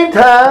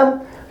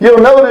meantime, you'll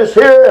notice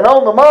here, and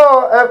on the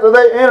morrow, after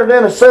they entered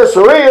into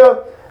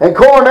Caesarea, and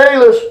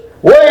Cornelius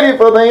waited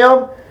for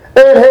them,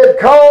 and had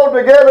called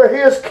together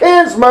his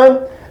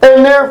kinsmen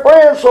and their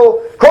friends.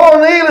 So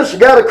Cornelius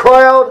got a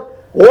crowd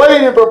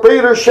waiting for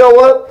Peter to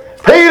show up.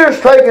 Peter's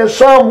taking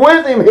some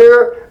with him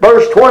here,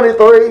 verse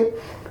 23.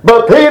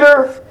 But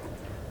Peter,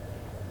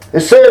 it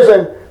says,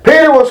 and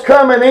Peter was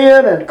coming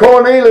in, and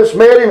Cornelius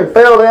met him and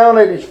fell down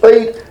at his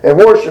feet and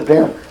worshipped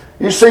him.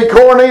 You see,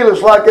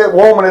 Cornelius, like that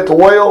woman at the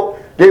well,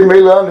 didn't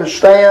really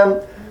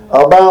understand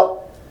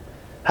about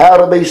how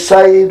to be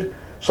saved.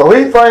 So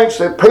he thinks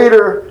that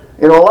Peter,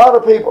 a lot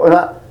of people, and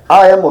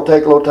I am going to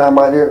take a little time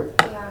right here.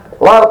 Yeah.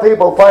 A lot of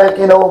people think,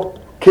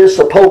 kiss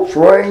the Pope's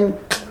ring,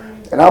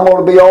 and I'm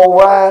going to be all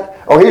right.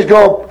 Or he's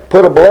going to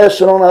put a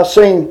blessing on. I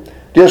seen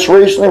just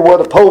recently where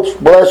the Pope's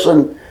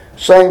blessing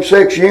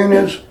same-sex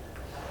unions.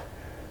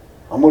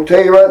 I'm going to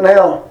tell you right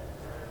now,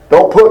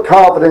 don't put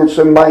confidence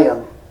in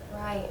man.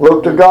 Right.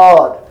 Look to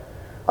God.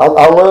 I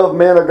love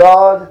men of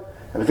God.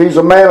 And if he's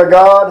a man of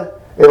God,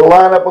 it'll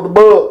line up with the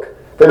book.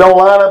 If it don't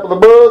line up with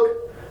the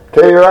book,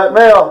 tell you right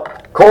now,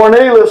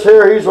 Cornelius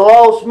here, he's a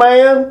lost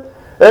man.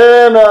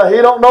 And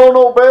he don't know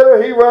no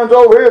better. He runs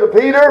over here to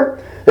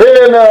Peter.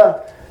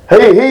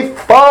 And he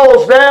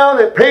falls down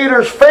at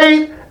Peter's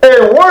feet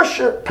and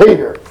worshiped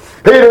Peter.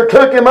 Peter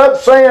took him up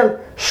saying,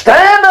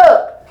 stand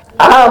up.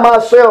 I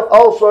myself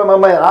also am a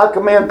man. I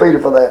commend Peter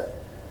for that.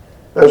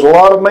 There's a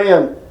lot of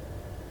men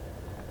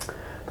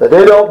that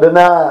they don't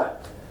deny.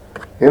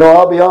 You know,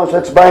 I'll be honest,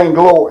 that's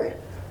vainglory.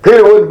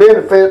 Peter wouldn't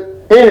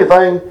benefit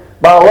anything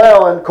by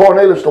allowing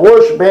Cornelius to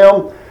worship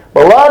him.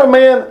 But a lot of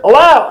men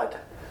allow it.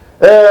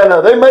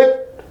 And they make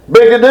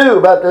big ado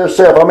about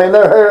themselves. I mean,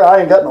 their hair,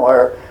 I ain't got no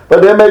hair,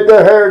 but they make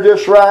their hair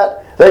just right.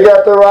 They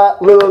got the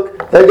right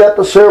look. They got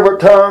the silver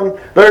tongue.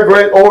 They're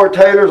great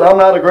orators. I'm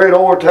not a great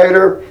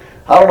orator.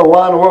 I don't know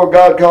why in the world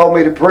God called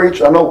me to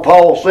preach. I know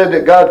Paul said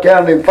that God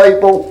counted him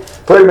faithful,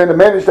 put him in the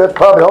ministry. That's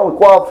probably the only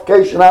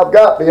qualification I've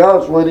got, to be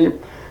honest with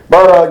you.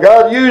 But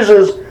God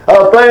uses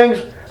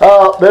things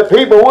that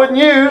people wouldn't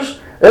use.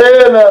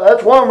 And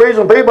that's one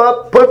reason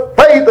people put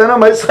faith in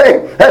them. They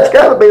say, that's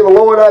got to be the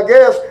Lord, I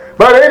guess.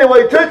 But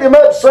anyway, took him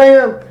up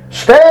saying,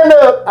 stand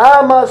up,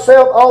 I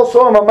myself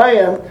also am a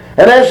man.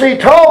 And as he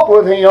talked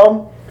with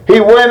him, he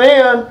went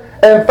in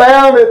and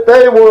found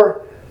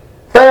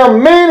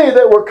many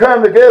that were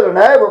come together.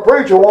 Now every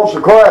preacher wants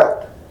a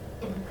crowd.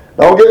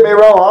 Don't get me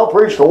wrong, I'll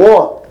preach to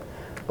one.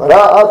 But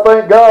I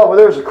thank God, well,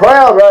 there's a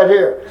crowd right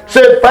here. It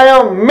said,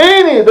 found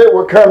many that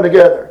were come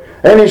together.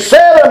 And he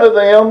said unto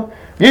them,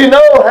 you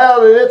know how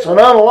that it's an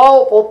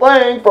unlawful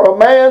thing for a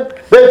man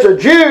that's a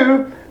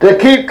Jew to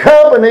keep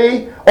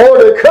company or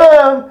to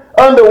come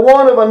unto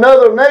one of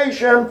another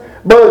nation,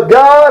 but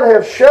God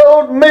hath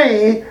showed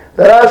me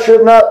that I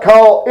should not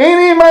call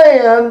any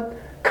man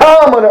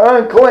common or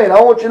unclean.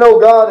 I want you to know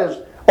God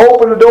has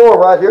opened the door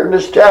right here in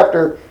this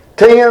chapter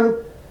 10.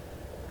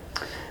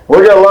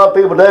 We got a lot of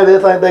people today, they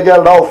think they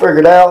got it all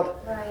figured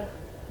out. Right.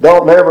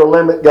 Don't never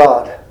limit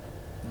God.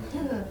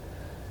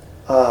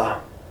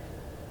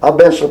 I've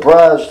been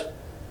surprised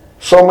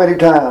so many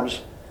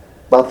times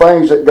by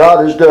things that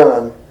God has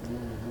done,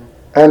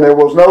 and there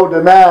was no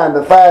denying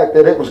the fact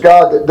that it was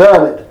God that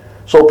done it.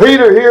 So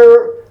Peter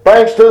here,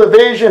 thanks to the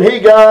vision he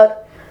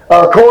got,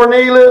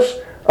 Cornelius,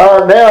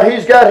 now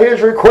he's got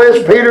his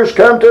request. Peter's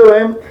come to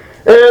him,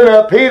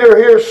 and Peter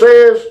here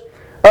says,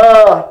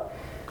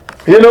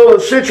 you know, the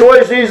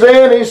situation he's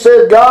in, he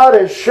said, God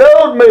has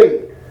showed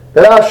me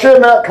that I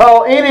should not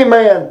call any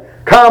man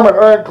common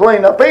or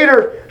unclean. Now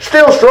Peter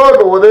still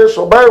struggled with this,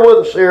 so bear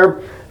with us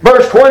here.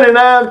 Verse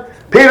 29,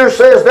 Peter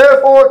says,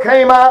 therefore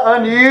came I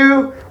unto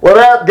you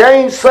without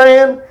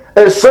gainsaying,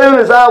 as soon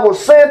as I was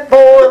sent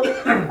for.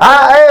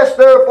 I asked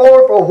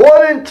therefore for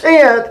what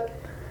intent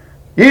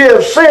ye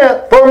have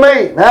sent for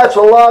me. Now that's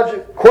a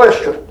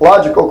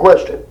logical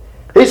question.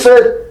 He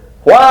said,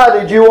 why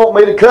did you want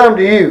me to come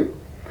to you?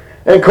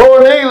 And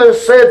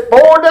Cornelius said,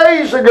 4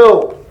 days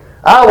ago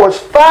I was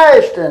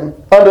fasting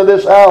unto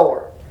this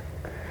hour.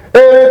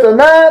 And at the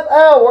ninth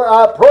hour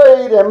I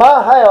prayed in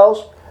my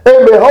house,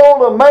 and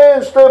behold, a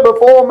man stood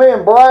before me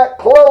in bright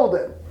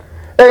clothing,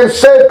 and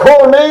said,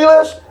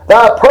 Cornelius,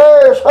 thy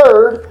prayer is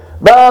heard,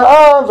 thine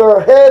alms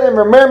are had in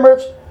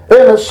remembrance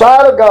in the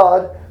sight of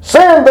God.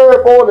 Send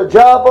therefore to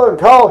Joppa, and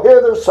call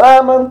hither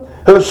Simon,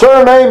 whose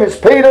surname is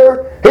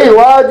Peter. He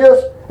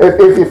lodgeth,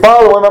 if you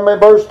follow him, I'm in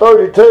verse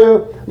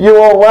 32. You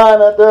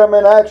online out there, I'm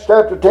in Acts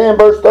chapter 10,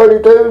 verse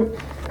 32.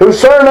 Whose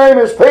surname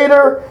is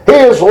Peter. He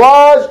is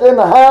lodged in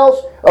the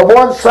house of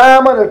one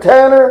Simon, a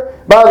tanner,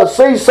 by the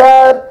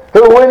seaside,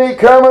 who when he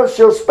cometh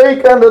shall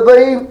speak unto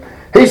thee.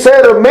 He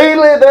said,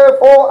 immediately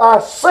therefore I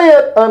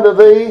sent unto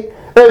thee,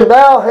 and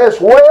thou hast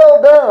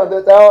well done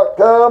that thou art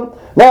come.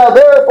 Now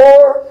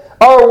therefore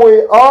are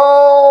we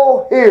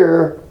all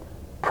here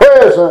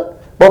present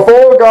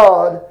before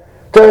God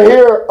to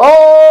hear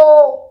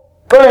all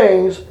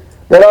things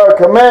that are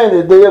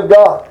commanded thee of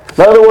God.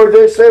 In other words,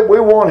 they said, we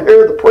want to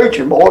hear the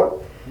preaching, boy.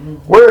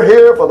 We're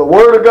here for the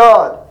Word of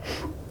God.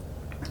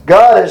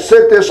 God has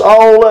set this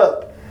all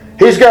up.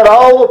 He's got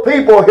all the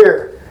people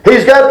here.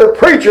 He's got the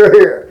preacher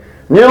here.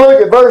 And you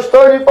look at verse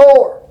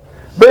 34.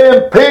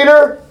 Then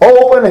Peter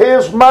opened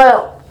his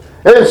mouth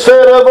and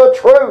said of a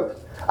truth,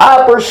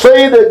 I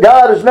perceive that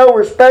God is no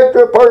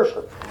respecter of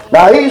person.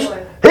 Now he's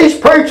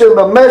preaching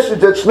the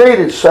message that's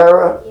needed,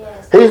 Sarah.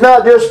 He's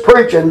not just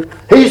preaching.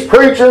 He's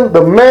preaching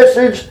the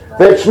message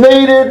that's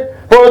needed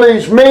for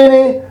these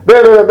many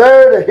that are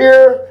there to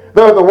hear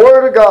the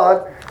Word of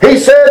God. He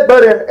said,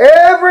 but in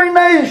every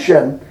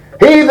nation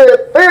he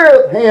that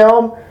feareth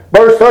him,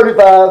 verse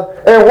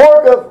 35, and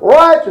worketh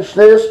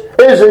righteousness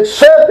is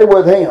accepted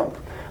with him.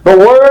 The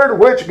word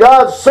which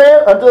God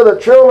sent unto the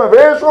children of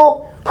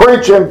Israel,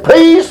 preaching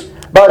peace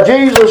by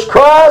Jesus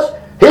Christ,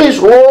 he's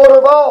Lord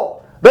of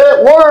all.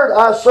 That word,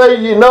 I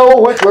say, you know,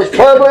 which was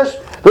published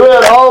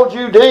throughout all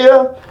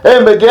Judea,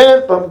 and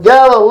began from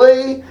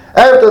Galilee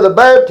after the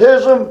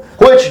baptism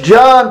which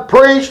John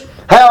preached,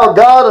 how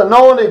God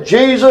anointed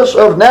Jesus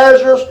of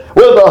Nazareth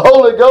with the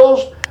Holy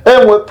Ghost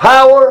and with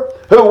power,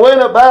 who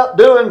went about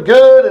doing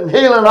good and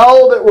healing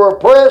all that were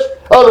oppressed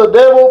of the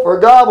devil, for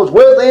God was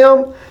with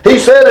him. He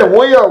said, and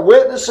we are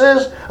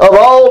witnesses of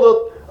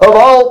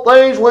all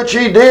things which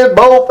he did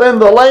both in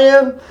the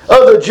land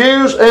of the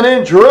Jews and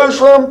in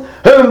Jerusalem,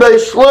 whom they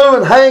slew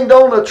and hanged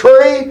on a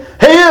tree.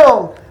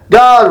 Him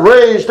God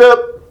raised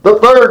up the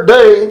third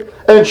day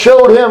and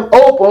showed him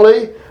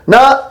openly,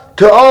 not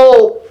to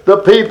all the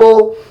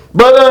people,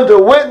 but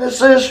unto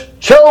witnesses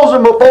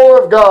chosen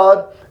before of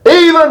God,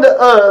 even to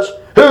us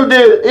who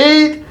did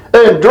eat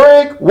and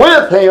drink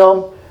with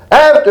him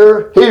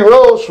after he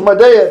rose from the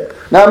dead.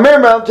 Now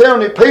remember, I'm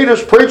telling you,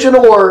 Peter's preaching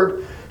the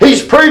word.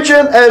 He's preaching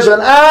as an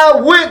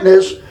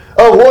eyewitness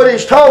of what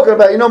he's talking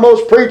about. You know,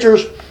 most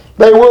preachers,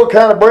 they will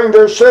kind of bring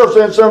themselves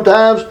in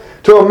sometimes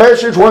to a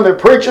message when they're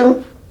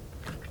preaching.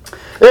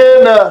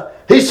 And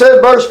he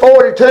said, verse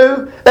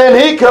 42, and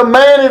he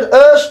commanded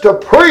us to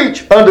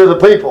preach unto the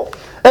people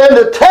and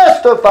to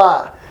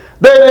testify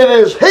that it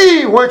is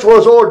he which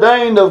was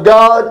ordained of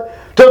God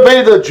to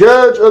be the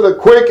judge of the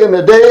quick and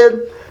the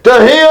dead. To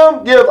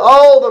him give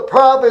all the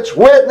prophets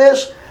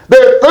witness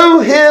that through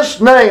his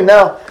name.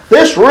 Now,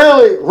 this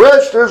really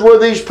registers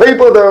with these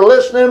people that are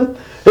listening.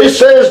 It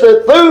says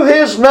that through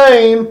his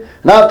name,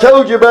 and I've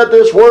told you about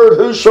this word,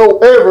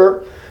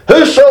 whosoever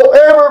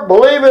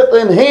believeth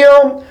in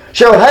him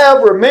shall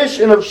have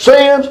remission of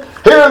sins.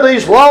 Here are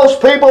these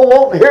lost people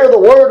wanting to hear the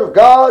word of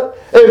God.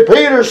 And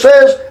Peter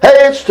says,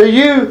 hey, it's to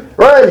you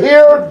right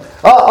here.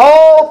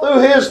 All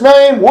through his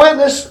name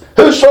witness,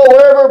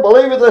 whosoever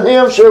believeth in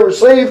him shall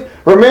receive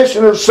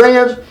remission of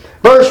sins.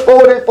 Verse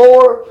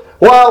 44,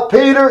 while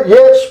Peter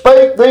yet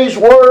spake these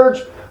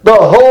words, the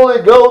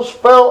Holy Ghost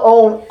fell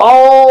on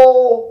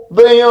all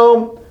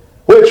them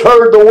which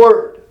heard the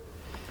word.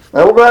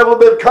 Now we're going to have a little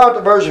bit of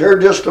controversy here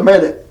in just a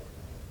minute.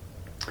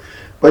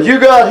 But you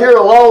got here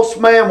a lost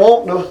man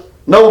wanting to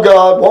know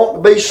God,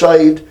 wanting to be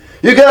saved.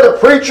 You got a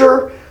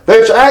preacher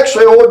that's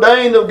actually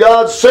ordained of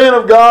God, sent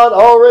of God,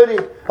 already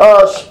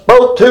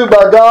spoke to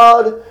by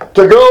God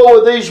to go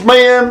with these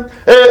men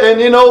and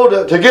you know,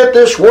 to get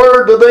this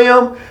word to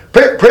them.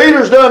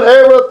 Peter's done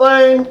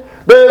everything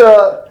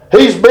that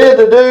he's bid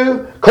to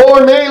do.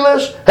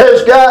 Cornelius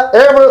has got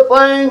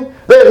everything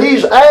that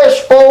he's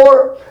asked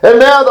for. And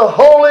now the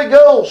Holy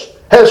Ghost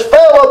has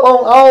fell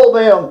upon all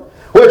them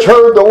which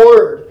heard the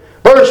word.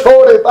 Verse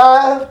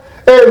 45,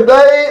 and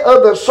they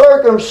of the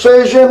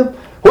circumcision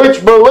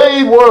which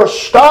believed were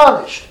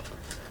astonished,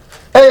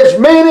 as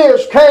many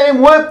as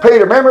came with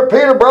Peter. Remember,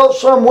 Peter brought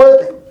some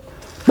with him.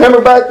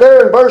 Remember back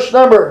there in verse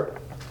number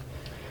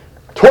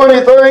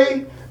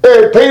 23,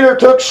 and Peter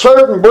took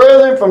certain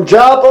brethren from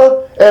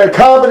Joppa and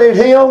accompanied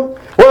him.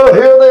 Well,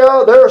 here they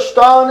are. They're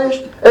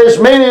astonished, as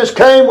many as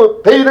came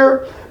with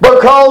Peter,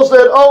 because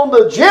that on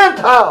the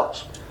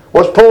Gentiles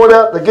was poured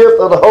out the gift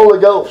of the Holy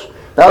Ghost.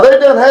 Now, they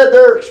done had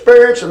their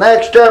experience in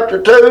Acts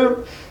chapter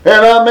 2.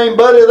 And I mean,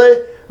 buddy,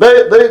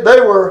 they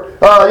were,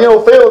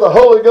 filled with the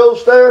Holy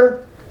Ghost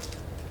there.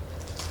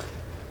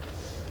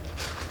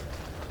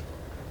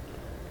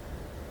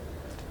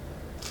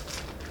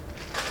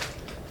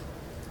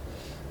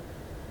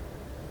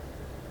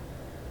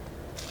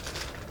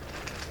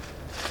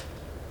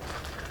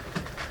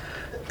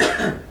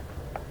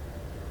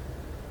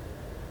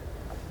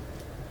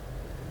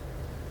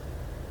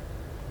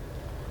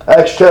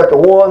 Acts chapter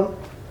 1.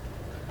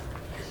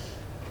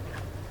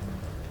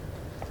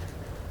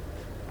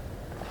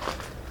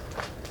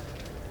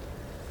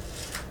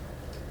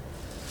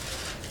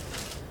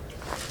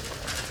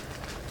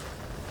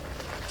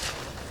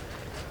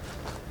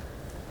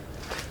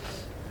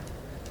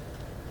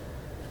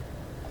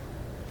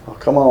 Oh,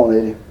 come on,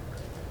 Eddie.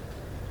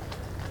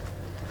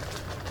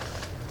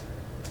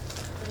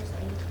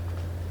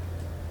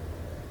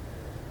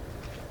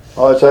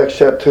 Oh, it's Acts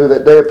chapter 2,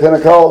 that day of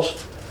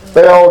Pentecost.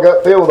 They all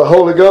got filled with the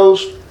Holy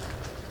Ghost.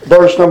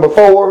 Verse number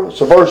 4, it's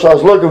the verse I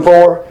was looking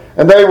for.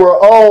 And they were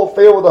all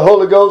filled with the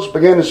Holy Ghost,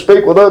 began to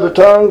speak with other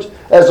tongues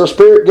as the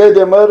Spirit gave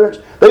them utterance.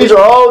 These are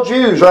all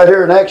Jews right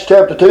here in Acts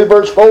chapter 2,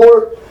 verse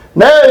 4.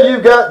 Now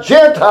you've got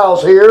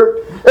Gentiles here,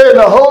 and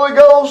the Holy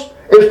Ghost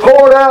is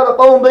poured out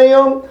upon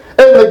them,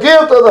 and the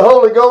gift of the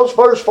Holy Ghost,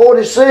 verse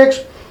 46,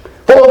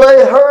 for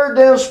they heard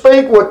them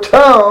speak with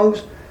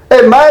tongues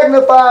and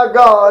magnify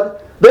God.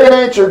 Then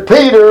answered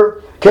Peter,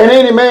 can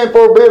any man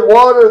forbid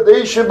water that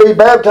these should be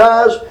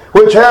baptized,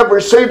 which have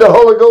received the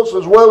Holy Ghost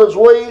as well as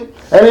we?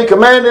 And he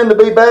commanded them to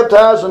be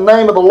baptized in the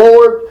name of the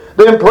Lord.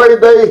 Then prayed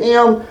they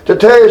him to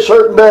tarry a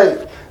certain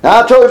day.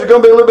 Now I told you there's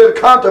going to be a little bit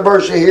of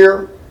controversy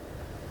here.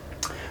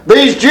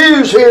 These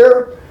Jews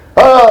here,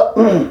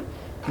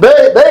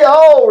 they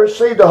all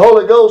received the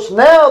Holy Ghost.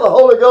 Now the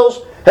Holy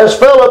Ghost has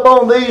fell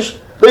upon these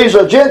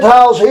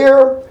Gentiles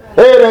here, and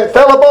it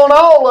fell upon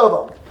all of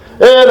them.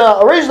 And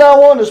the reason I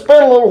wanted to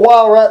spend a little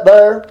while right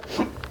there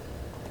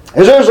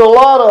is there's a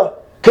lot of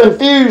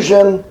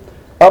confusion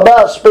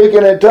about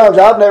speaking in tongues.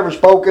 I've never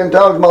spoken in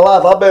tongues in my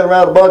life. I've been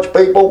around a bunch of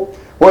people,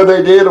 whether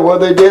they did or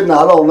whether they didn't,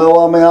 I don't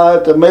know. I mean, I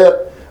have to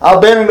admit, I've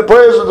been in the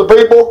presence of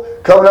people,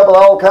 coming up with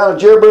all kind of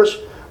gibberish.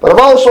 But I've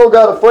also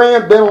got a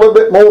friend, been a little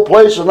bit more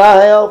places than I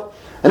have.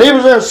 And he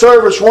was in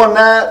service one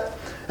night,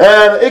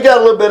 and it got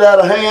a little bit out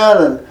of hand,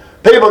 and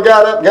people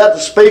got up and got to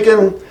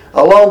speaking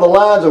along the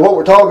lines of what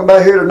we're talking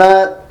about here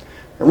tonight.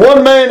 And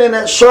one man in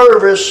that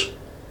service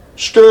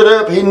stood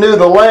up. He knew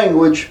the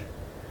language.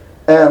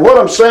 And what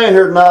I'm saying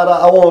here tonight,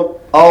 I want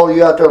all of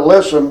you out there to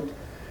listen.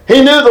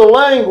 He knew the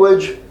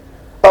language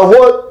of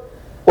what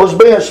was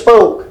being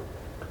spoke.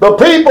 The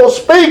people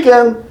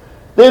speaking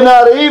did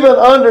not even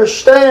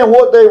understand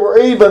what they were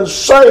even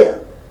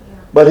saying.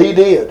 But he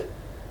did.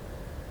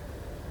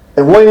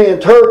 And when he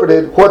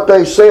interpreted what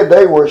they said,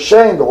 they were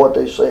ashamed of what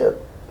they said.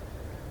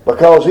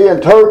 Because he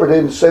interpreted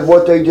and said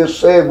what they just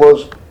said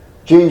was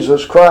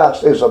Jesus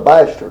Christ is a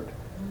bastard.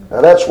 Now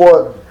that's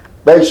what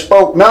they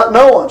spoke not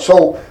knowing.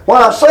 So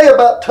when I say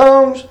about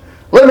tongues,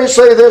 let me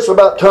say this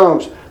about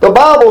tongues. The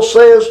Bible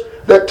says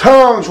that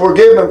tongues were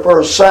given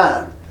for a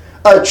sign.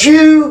 A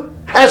Jew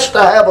has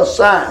to have a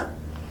sign.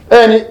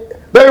 And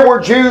there were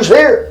Jews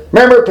here.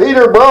 Remember,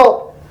 Peter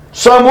brought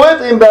some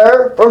with him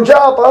there from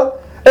Joppa.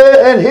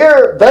 And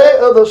here they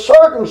of the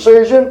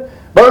circumcision,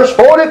 verse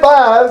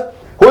 45,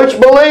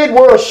 which believed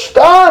were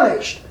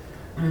astonished,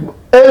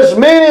 as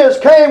many as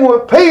came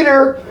with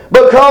Peter,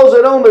 because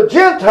that on the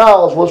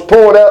Gentiles was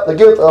poured out the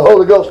gift of the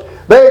Holy Ghost.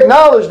 They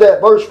acknowledged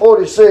that, verse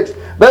 46.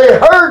 They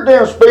heard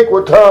them speak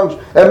with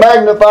tongues and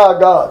magnify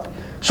God.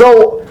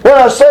 So when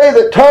I say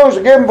that tongues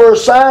are given for a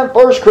sign,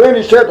 1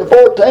 Corinthians chapter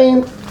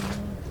 14,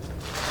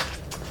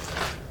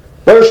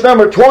 verse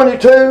number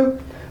 22,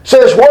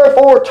 says,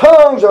 wherefore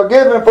tongues are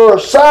given for a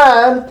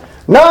sign,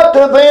 not to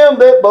them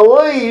that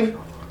believe,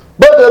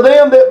 but to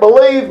them that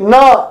believe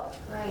not.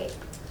 Right.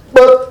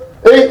 But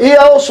he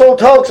also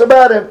talks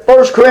about in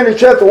 1 Corinthians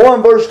chapter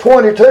 1 verse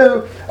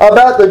 22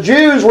 about the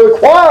Jews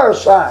require a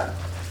sign.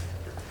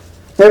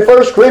 In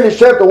 1 Corinthians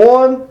chapter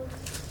 1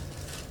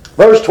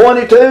 verse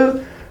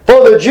 22,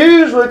 for the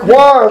Jews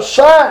require a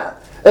sign,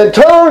 and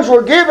tongues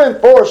were given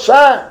for a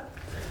sign.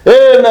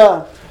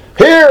 And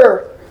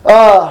here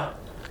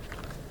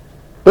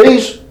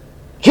these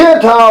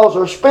Gentiles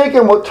are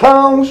speaking with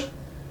tongues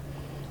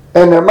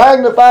and they're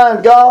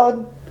magnifying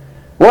God.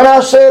 When I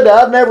said that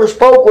I've never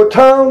spoke with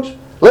tongues,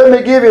 let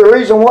me give you a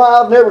reason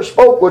why I've never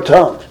spoke with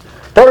tongues.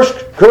 1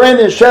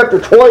 Corinthians chapter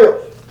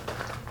 12.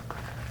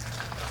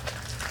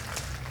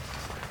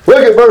 Look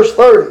at verse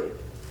 30.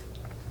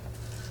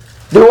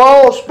 Do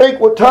all speak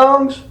with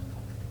tongues?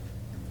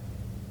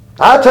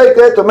 I take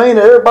that to mean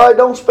that everybody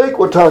don't speak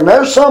with tongues.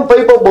 There's some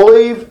people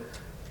believe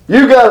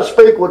you got to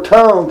speak with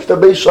tongues to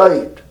be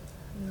saved.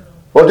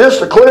 Well, just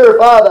to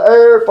clarify the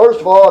air,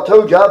 first of all, I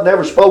told you I've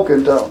never spoken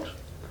in tongues.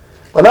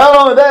 But not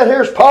only that,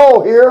 here's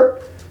Paul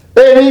here,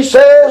 and he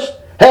says,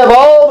 have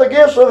all the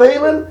gifts of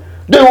healing?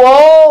 Do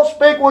all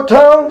speak with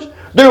tongues?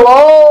 Do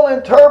all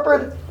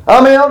interpret?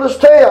 I mean, I'll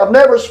just tell you, I've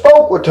never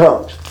spoke with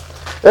tongues.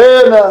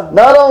 And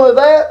not only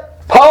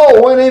that,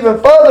 Paul went even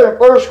further in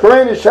 1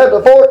 Corinthians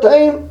chapter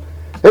 14.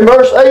 In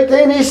verse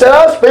 18, he said,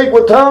 I speak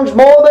with tongues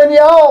more than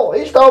y'all.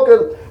 He's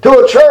talking to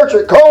a church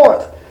at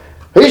Corinth.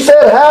 He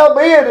said,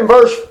 howbeit, in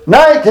verse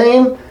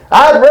 19,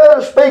 I'd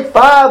rather speak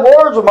 5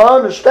 words of my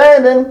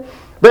understanding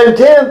than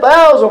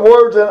 10,000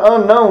 words in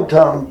unknown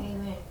tongue.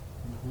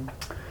 Amen.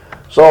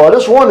 So I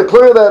just wanted to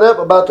clear that up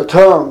about the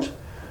tongues.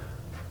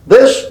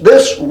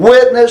 This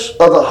witness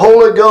of the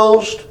Holy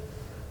Ghost,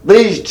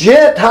 these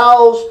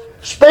Gentiles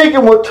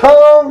speaking with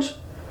tongues,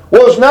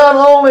 was not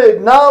only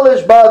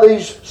acknowledged by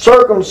these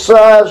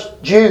circumcised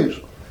Jews.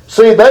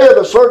 See, they are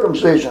the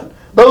circumcision.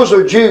 Those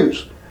are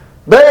Jews.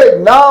 They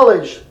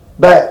acknowledged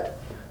that.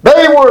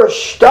 They were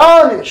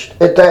astonished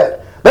at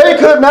that. They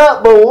could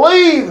not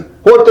believe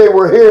what they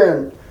were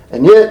hearing,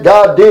 and yet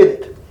God did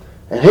it.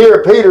 And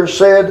here Peter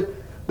said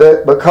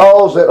that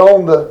because that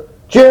on the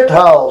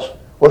Gentiles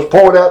was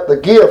poured out the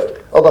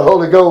gift of the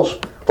Holy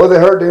Ghost, for they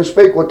heard them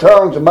speak with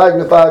tongues and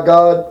magnify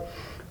God.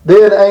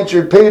 Then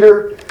answered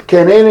Peter,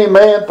 can any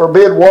man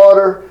forbid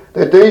water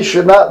that these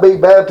should not be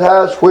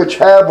baptized which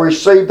have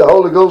received the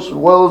Holy Ghost as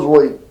well as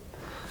we?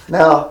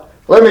 Now,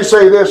 let me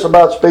say this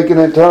about speaking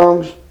in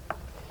tongues.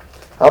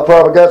 I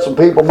probably got some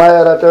people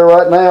mad out there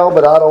right now,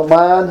 but I don't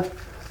mind.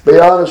 Be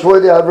honest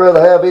with you, I'd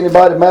rather have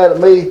anybody mad at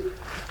me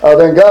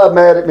than God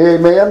mad at me,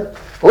 amen.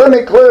 Let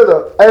me clear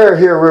the air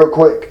here real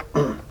quick.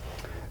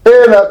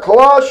 In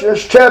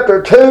Colossians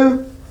chapter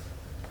 2,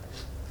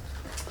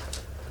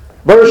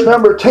 verse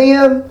number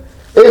 10,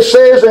 it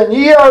says, and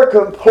ye are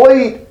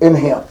complete in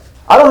Him.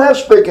 I don't have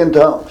to speak in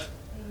tongues.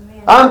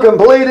 Amen. I'm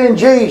complete in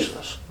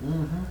Jesus.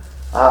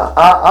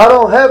 I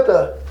don't have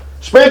to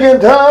speak in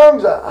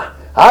tongues.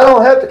 I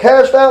don't have to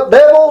cast out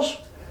devils.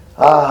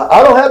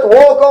 I don't have to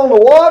walk on the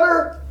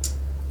water.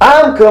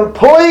 I'm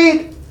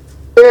complete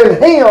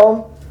in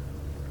Him.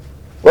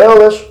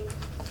 Well,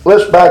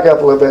 let's back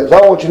up a little bit.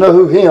 I want you to know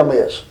who Him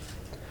is.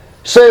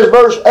 It says,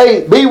 verse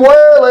 8,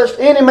 beware lest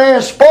any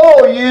man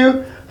spoil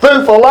you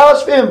through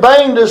philosophy and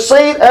vain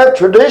deceit,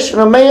 after tradition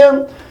of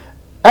men,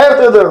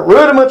 after the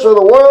rudiments of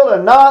the world,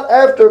 and not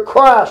after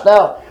Christ.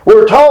 Now,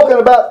 we're talking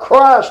about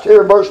Christ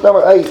here in verse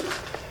number 8.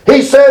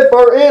 He said,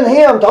 for in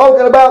Him,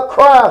 talking about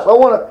Christ, I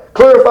want to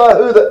clarify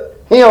who the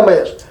Him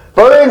is.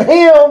 For in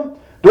Him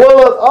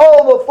dwelleth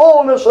all the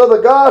fullness of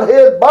the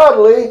Godhead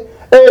bodily,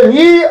 and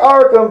ye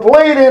are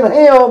complete in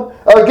Him.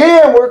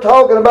 Again, we're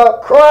talking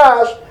about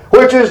Christ,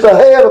 which is the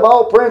head of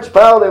all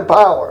principality and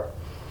power.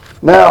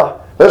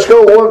 Now, let's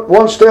go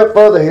one step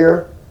further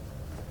here.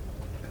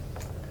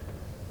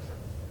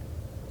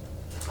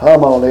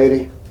 Come on,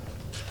 Eddie.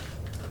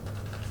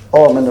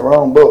 Oh, I'm in the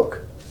wrong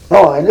book.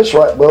 No, I ain't this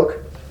right book.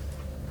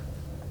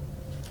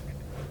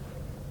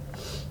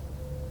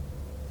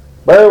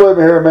 Bear with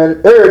me here a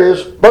minute. There it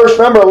is. Verse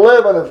number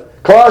 11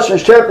 of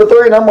Colossians chapter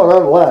 3, and I'm going to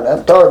underline that.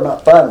 I'm tired of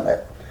not finding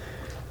that.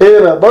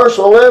 In verse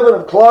 11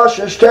 of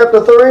Colossians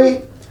chapter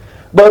 3,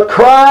 but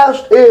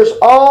Christ is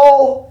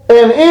all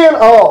and in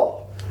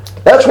all.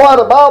 That's why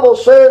the Bible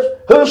says,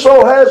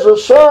 whoso has the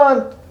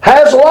Son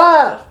has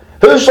life.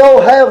 Whoso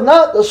have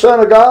not the Son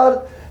of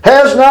God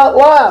has not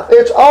life.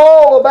 It's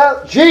all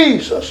about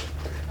Jesus.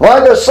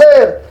 Like I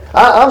said,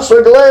 I'm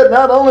so glad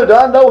not only do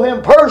I know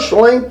Him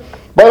personally,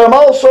 but I'm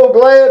also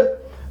glad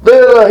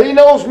that He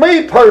knows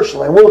me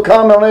personally. We'll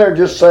comment on there in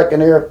just a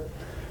second here.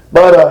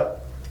 But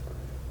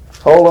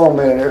hold on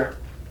a minute here.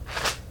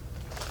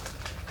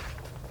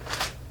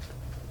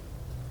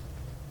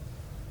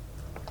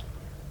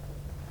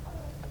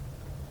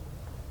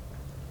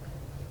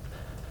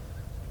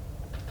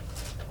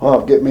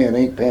 I'll get me an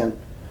ink pen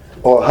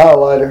or a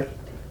highlighter.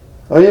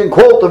 Well, you can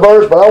quote the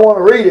verse, but I want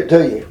to read it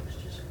to you.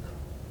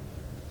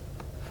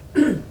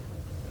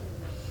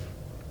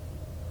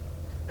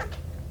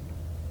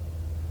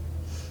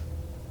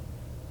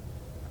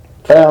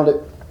 Found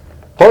it.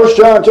 1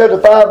 John chapter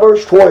 5,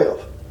 verse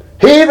 12.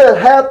 He that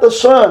hath the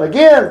Son,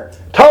 again,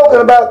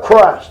 talking about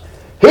Christ.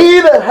 He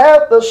that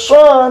hath the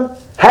Son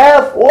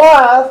hath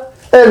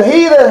life, and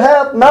he that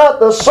hath not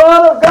the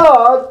Son of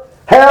God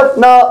hath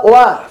not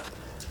life.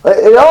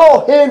 It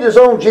all hinges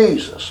on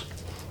Jesus.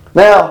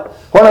 Now,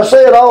 when I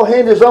say it all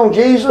hinges on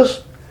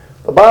Jesus,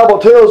 the Bible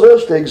tells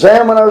us to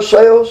examine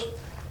ourselves.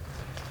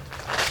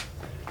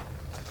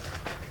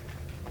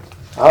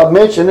 I've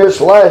mentioned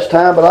this last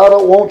time, but I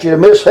don't want you to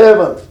miss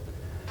heaven.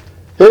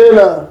 In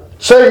 2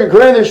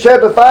 Corinthians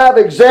chapter 5,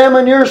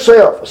 examine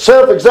yourself,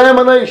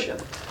 self-examination.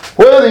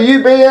 Whether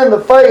you be in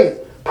the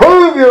faith,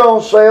 prove your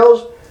own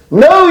selves,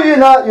 know you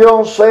not your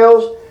own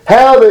selves,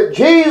 how that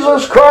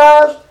Jesus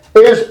Christ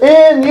is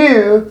in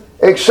you,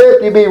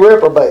 except you be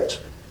reprobates.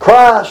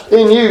 Christ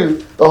in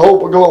you, the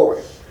hope of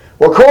glory.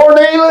 Well,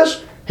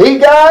 Cornelius, he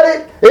got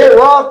it. It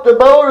rocked the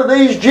boat of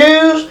these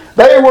Jews.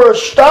 They were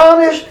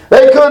astonished.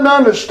 They couldn't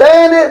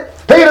understand it.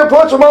 Peter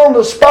puts them on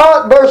the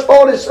spot. Verse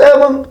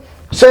 47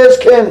 says,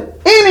 can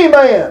any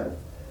man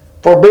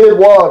forbid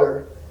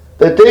water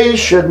that these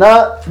should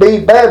not be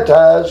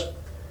baptized,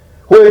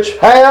 which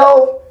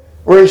have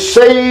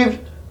received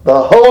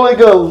the Holy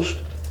Ghost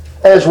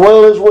as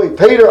well as we?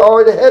 Peter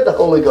already had the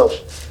Holy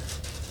Ghost.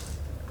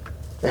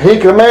 He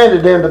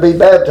commanded them to be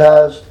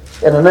baptized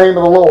in the name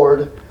of the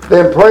Lord.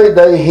 Then prayed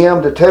they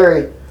him to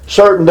tarry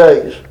certain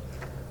days.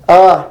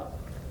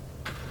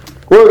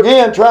 We're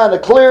again trying to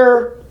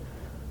clear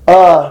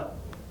the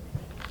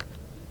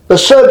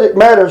subject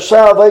matter of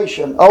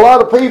salvation. A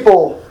lot of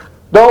people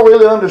don't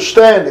really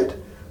understand it.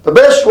 The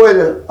best way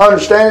to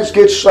understand it is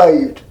get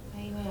saved.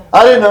 Amen.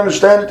 I didn't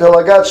understand it till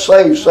I got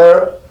saved,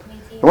 Sarah.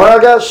 And when I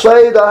got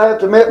saved, I have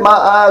to admit my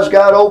eyes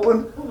got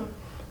open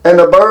and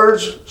the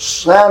birds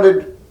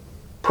sounded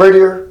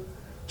prettier.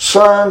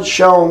 Sun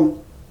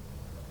shone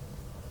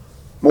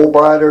more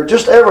brighter.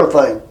 Just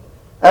everything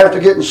after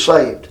getting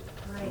saved.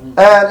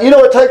 And you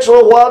know, it takes a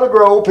little while to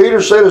grow. Peter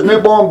said, as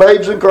newborn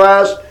babes in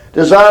Christ,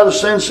 desire the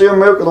sincere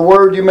milk of the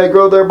Word, you may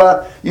grow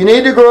thereby. You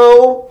need to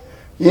grow.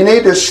 You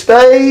need to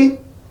stay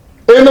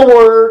in the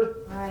Word.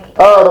 Right.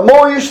 The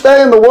more you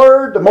stay in the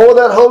Word, the more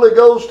that Holy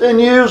Ghost in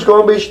you is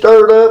going to be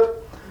stirred up.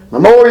 The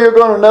more you're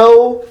going to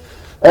know.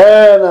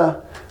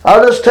 And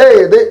I'll just tell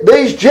you,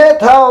 these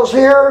Gentiles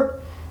here,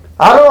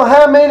 I don't know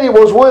how many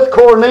was with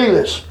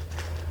Cornelius,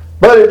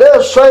 but it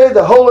does say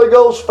the Holy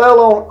Ghost fell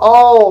on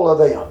all of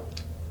them.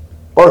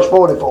 Verse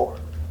 44.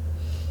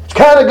 It's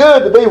kind of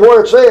good to be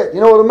where it's at. You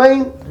know what I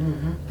mean?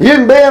 Mm-hmm. You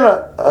can be in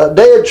a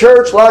dead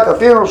church like a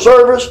funeral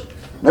service,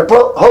 and the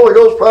Holy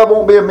Ghost probably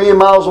won't be a million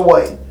miles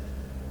away.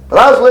 But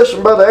I was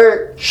listening to Brother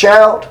Eric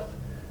shout,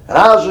 and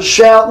I was just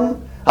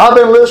shouting. I've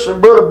been listening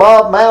to Brother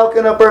Bob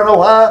Malkin up there in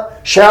Ohio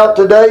shout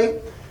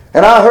today,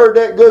 and I heard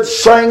that good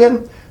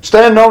singing,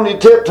 standing on your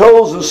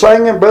tiptoes and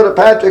singing. Brother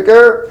Patrick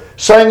there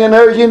singing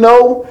there, you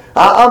know.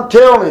 I'm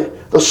telling you,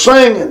 the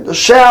singing, the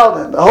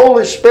shouting, the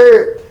Holy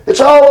Spirit, it's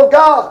all of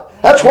God.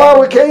 That's why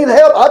we can't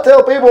help. I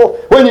tell people,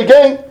 when you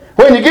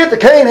get the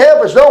can't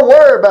help us, don't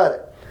worry about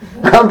it.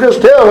 I'm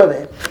just telling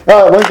you.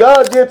 When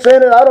God gets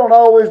in it, I don't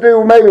always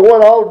do maybe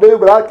what I ought to do,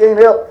 but I can't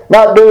help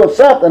not doing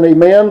something,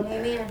 amen.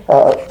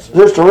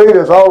 Sister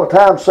Rita's all the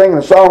time singing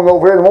a song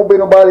over here. There won't be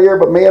nobody here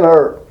but me and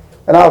her.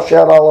 And I'll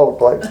shout all over the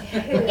place.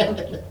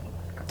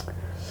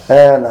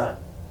 And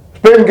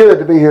it's been good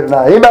to be here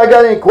tonight. Anybody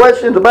got any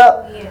questions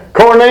about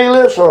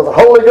Cornelius or the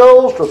Holy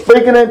Ghost or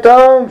speaking in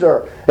tongues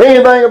or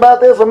anything about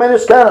this? I mean,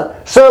 it's kind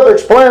of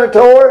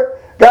self-explanatory.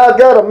 God's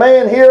got a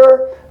man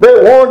here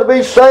that wanted to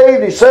be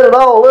saved. He set it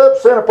all up,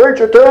 sent a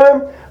preacher to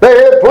them. They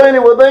had plenty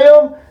with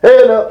them.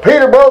 And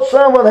Peter brought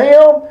some with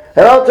him.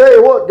 And I'll tell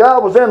you what,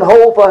 God was in the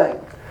whole thing.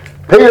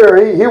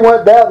 Peter, he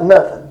went doubting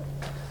nothing.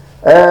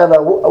 And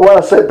when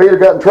I said Peter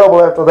got in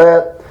trouble after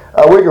that,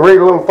 we can read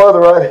a little further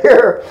right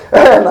here.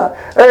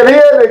 And he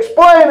had to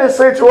explain this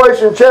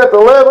situation in chapter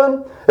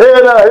 11.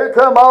 And here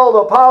come all the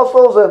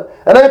apostles,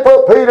 and they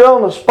put Peter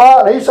on the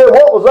spot. And he said,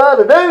 what was I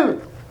to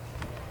do?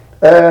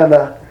 And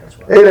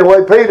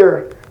anyway,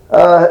 Peter,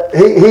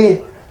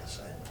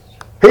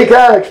 he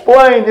kind of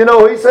explained,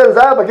 he said, as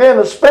I began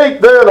to speak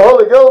there, the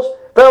Holy Ghost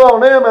fell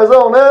on them as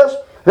on us.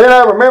 Then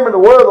I remembered the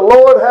word of the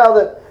Lord, how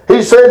that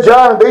he said,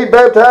 John indeed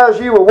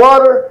baptized you with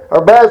water,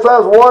 or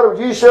baptized with water, but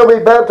ye shall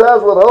be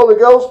baptized with the Holy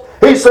Ghost.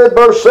 He said,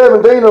 verse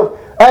 17 of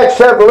Acts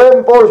chapter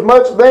 11, for as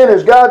much then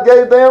as God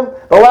gave them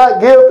the like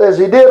gift as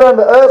he did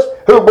unto us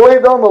who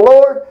believed on the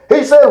Lord.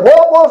 He said,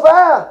 what was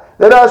I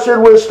that I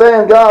should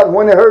withstand God? And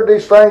when they heard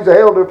these things, they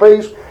held their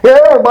peace. Yeah,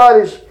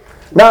 everybody's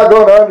not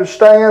going to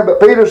understand,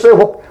 but Peter said,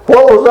 well,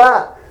 what was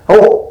I?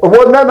 Oh, there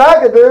wasn't nothing I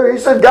could do. He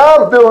said,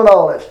 God was doing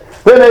all this.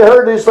 Then they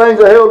heard these things,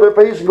 they held their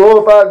peace and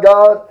glorified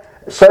God,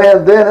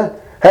 saying, then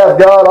hath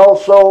God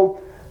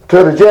also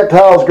to the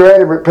Gentiles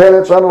granted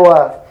repentance unto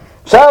life.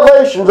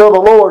 Salvation's of the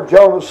Lord,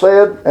 Jonah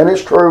said, and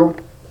it's true.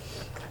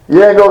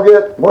 You ain't going to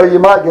get, well, you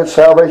might get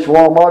salvation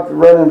Walmart if you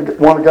run into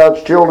one of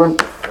God's children.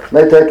 And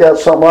they take out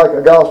something like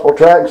a gospel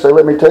tract and say,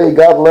 let me tell you,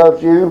 God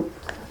loves you.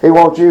 He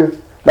wants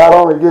you not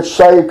only to get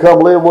saved, come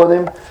live with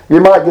Him.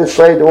 You might get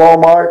saved at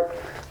Walmart.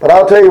 But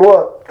I'll tell you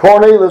what,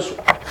 Cornelius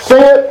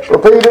sent for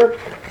Peter.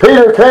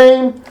 Peter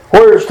came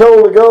where he's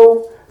told to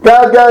go.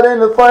 God got in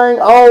the thing.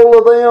 All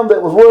of them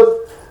that was with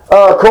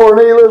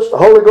Cornelius, the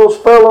Holy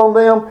Ghost fell on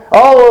them.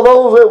 All of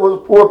those that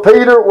was with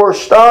Peter were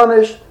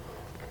astonished.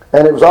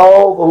 And it was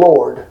all the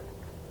Lord.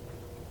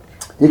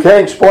 You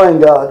can't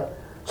explain God.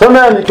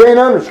 Sometimes you can't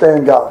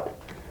understand God.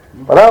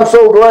 But I'm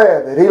so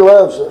glad that He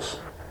loves us.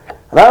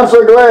 And I'm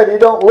so glad He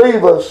don't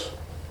leave us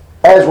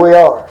as we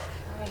are.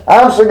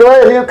 I'm so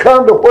glad He'll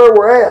come to where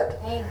we're at.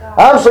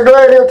 I'm so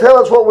glad He'll tell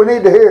us what we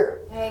need to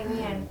hear.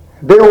 Amen.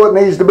 Do what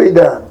needs to be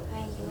done.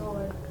 Thank you,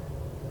 Lord.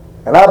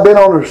 And I've been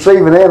on the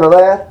receiving end of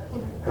that.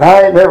 And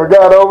I ain't never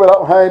got over it. I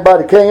don't know how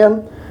anybody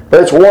can.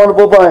 But it's a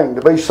wonderful thing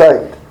to be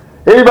saved.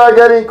 Anybody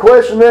got any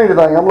questions or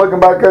anything? I'm looking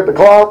back at the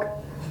clock.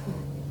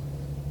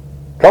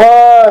 Come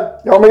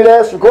on. You want me to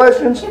ask some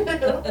questions?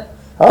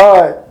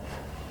 All right.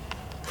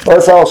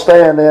 Let's all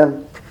stand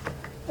then.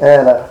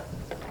 And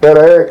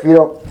Brother Eric, if you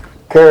don't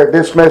care,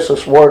 dismiss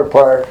us word of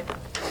prayer.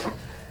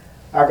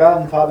 Our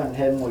God and Father in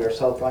heaven, we are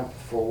so thankful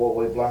for what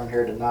we've learned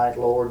here tonight,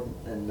 Lord,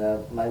 and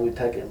may we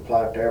take it and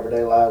apply it to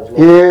everyday lives,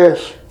 Lord.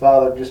 Yes.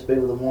 Father, just be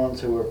with the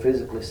ones who are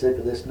physically sick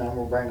of this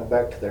number, bring them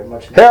back to their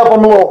much Help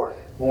them, Lord.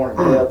 morning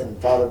death,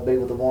 and Father, be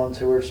with the ones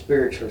who are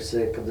spiritually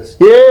sick of this.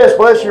 Yes,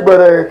 bless you,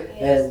 Brother Eric.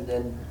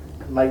 And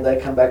may they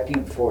come back to you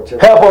before it's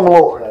Help them,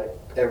 Lord.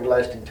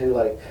 everlasting too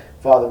late.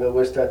 Father, go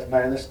with us throughout the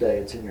man this day.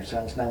 It's in your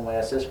Son's name we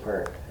ask this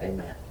prayer.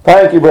 Amen.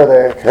 Thank you, Brother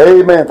Eric.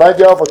 Amen. Thank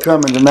you all for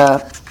coming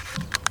tonight.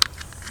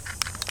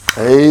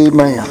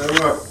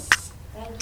 Amen.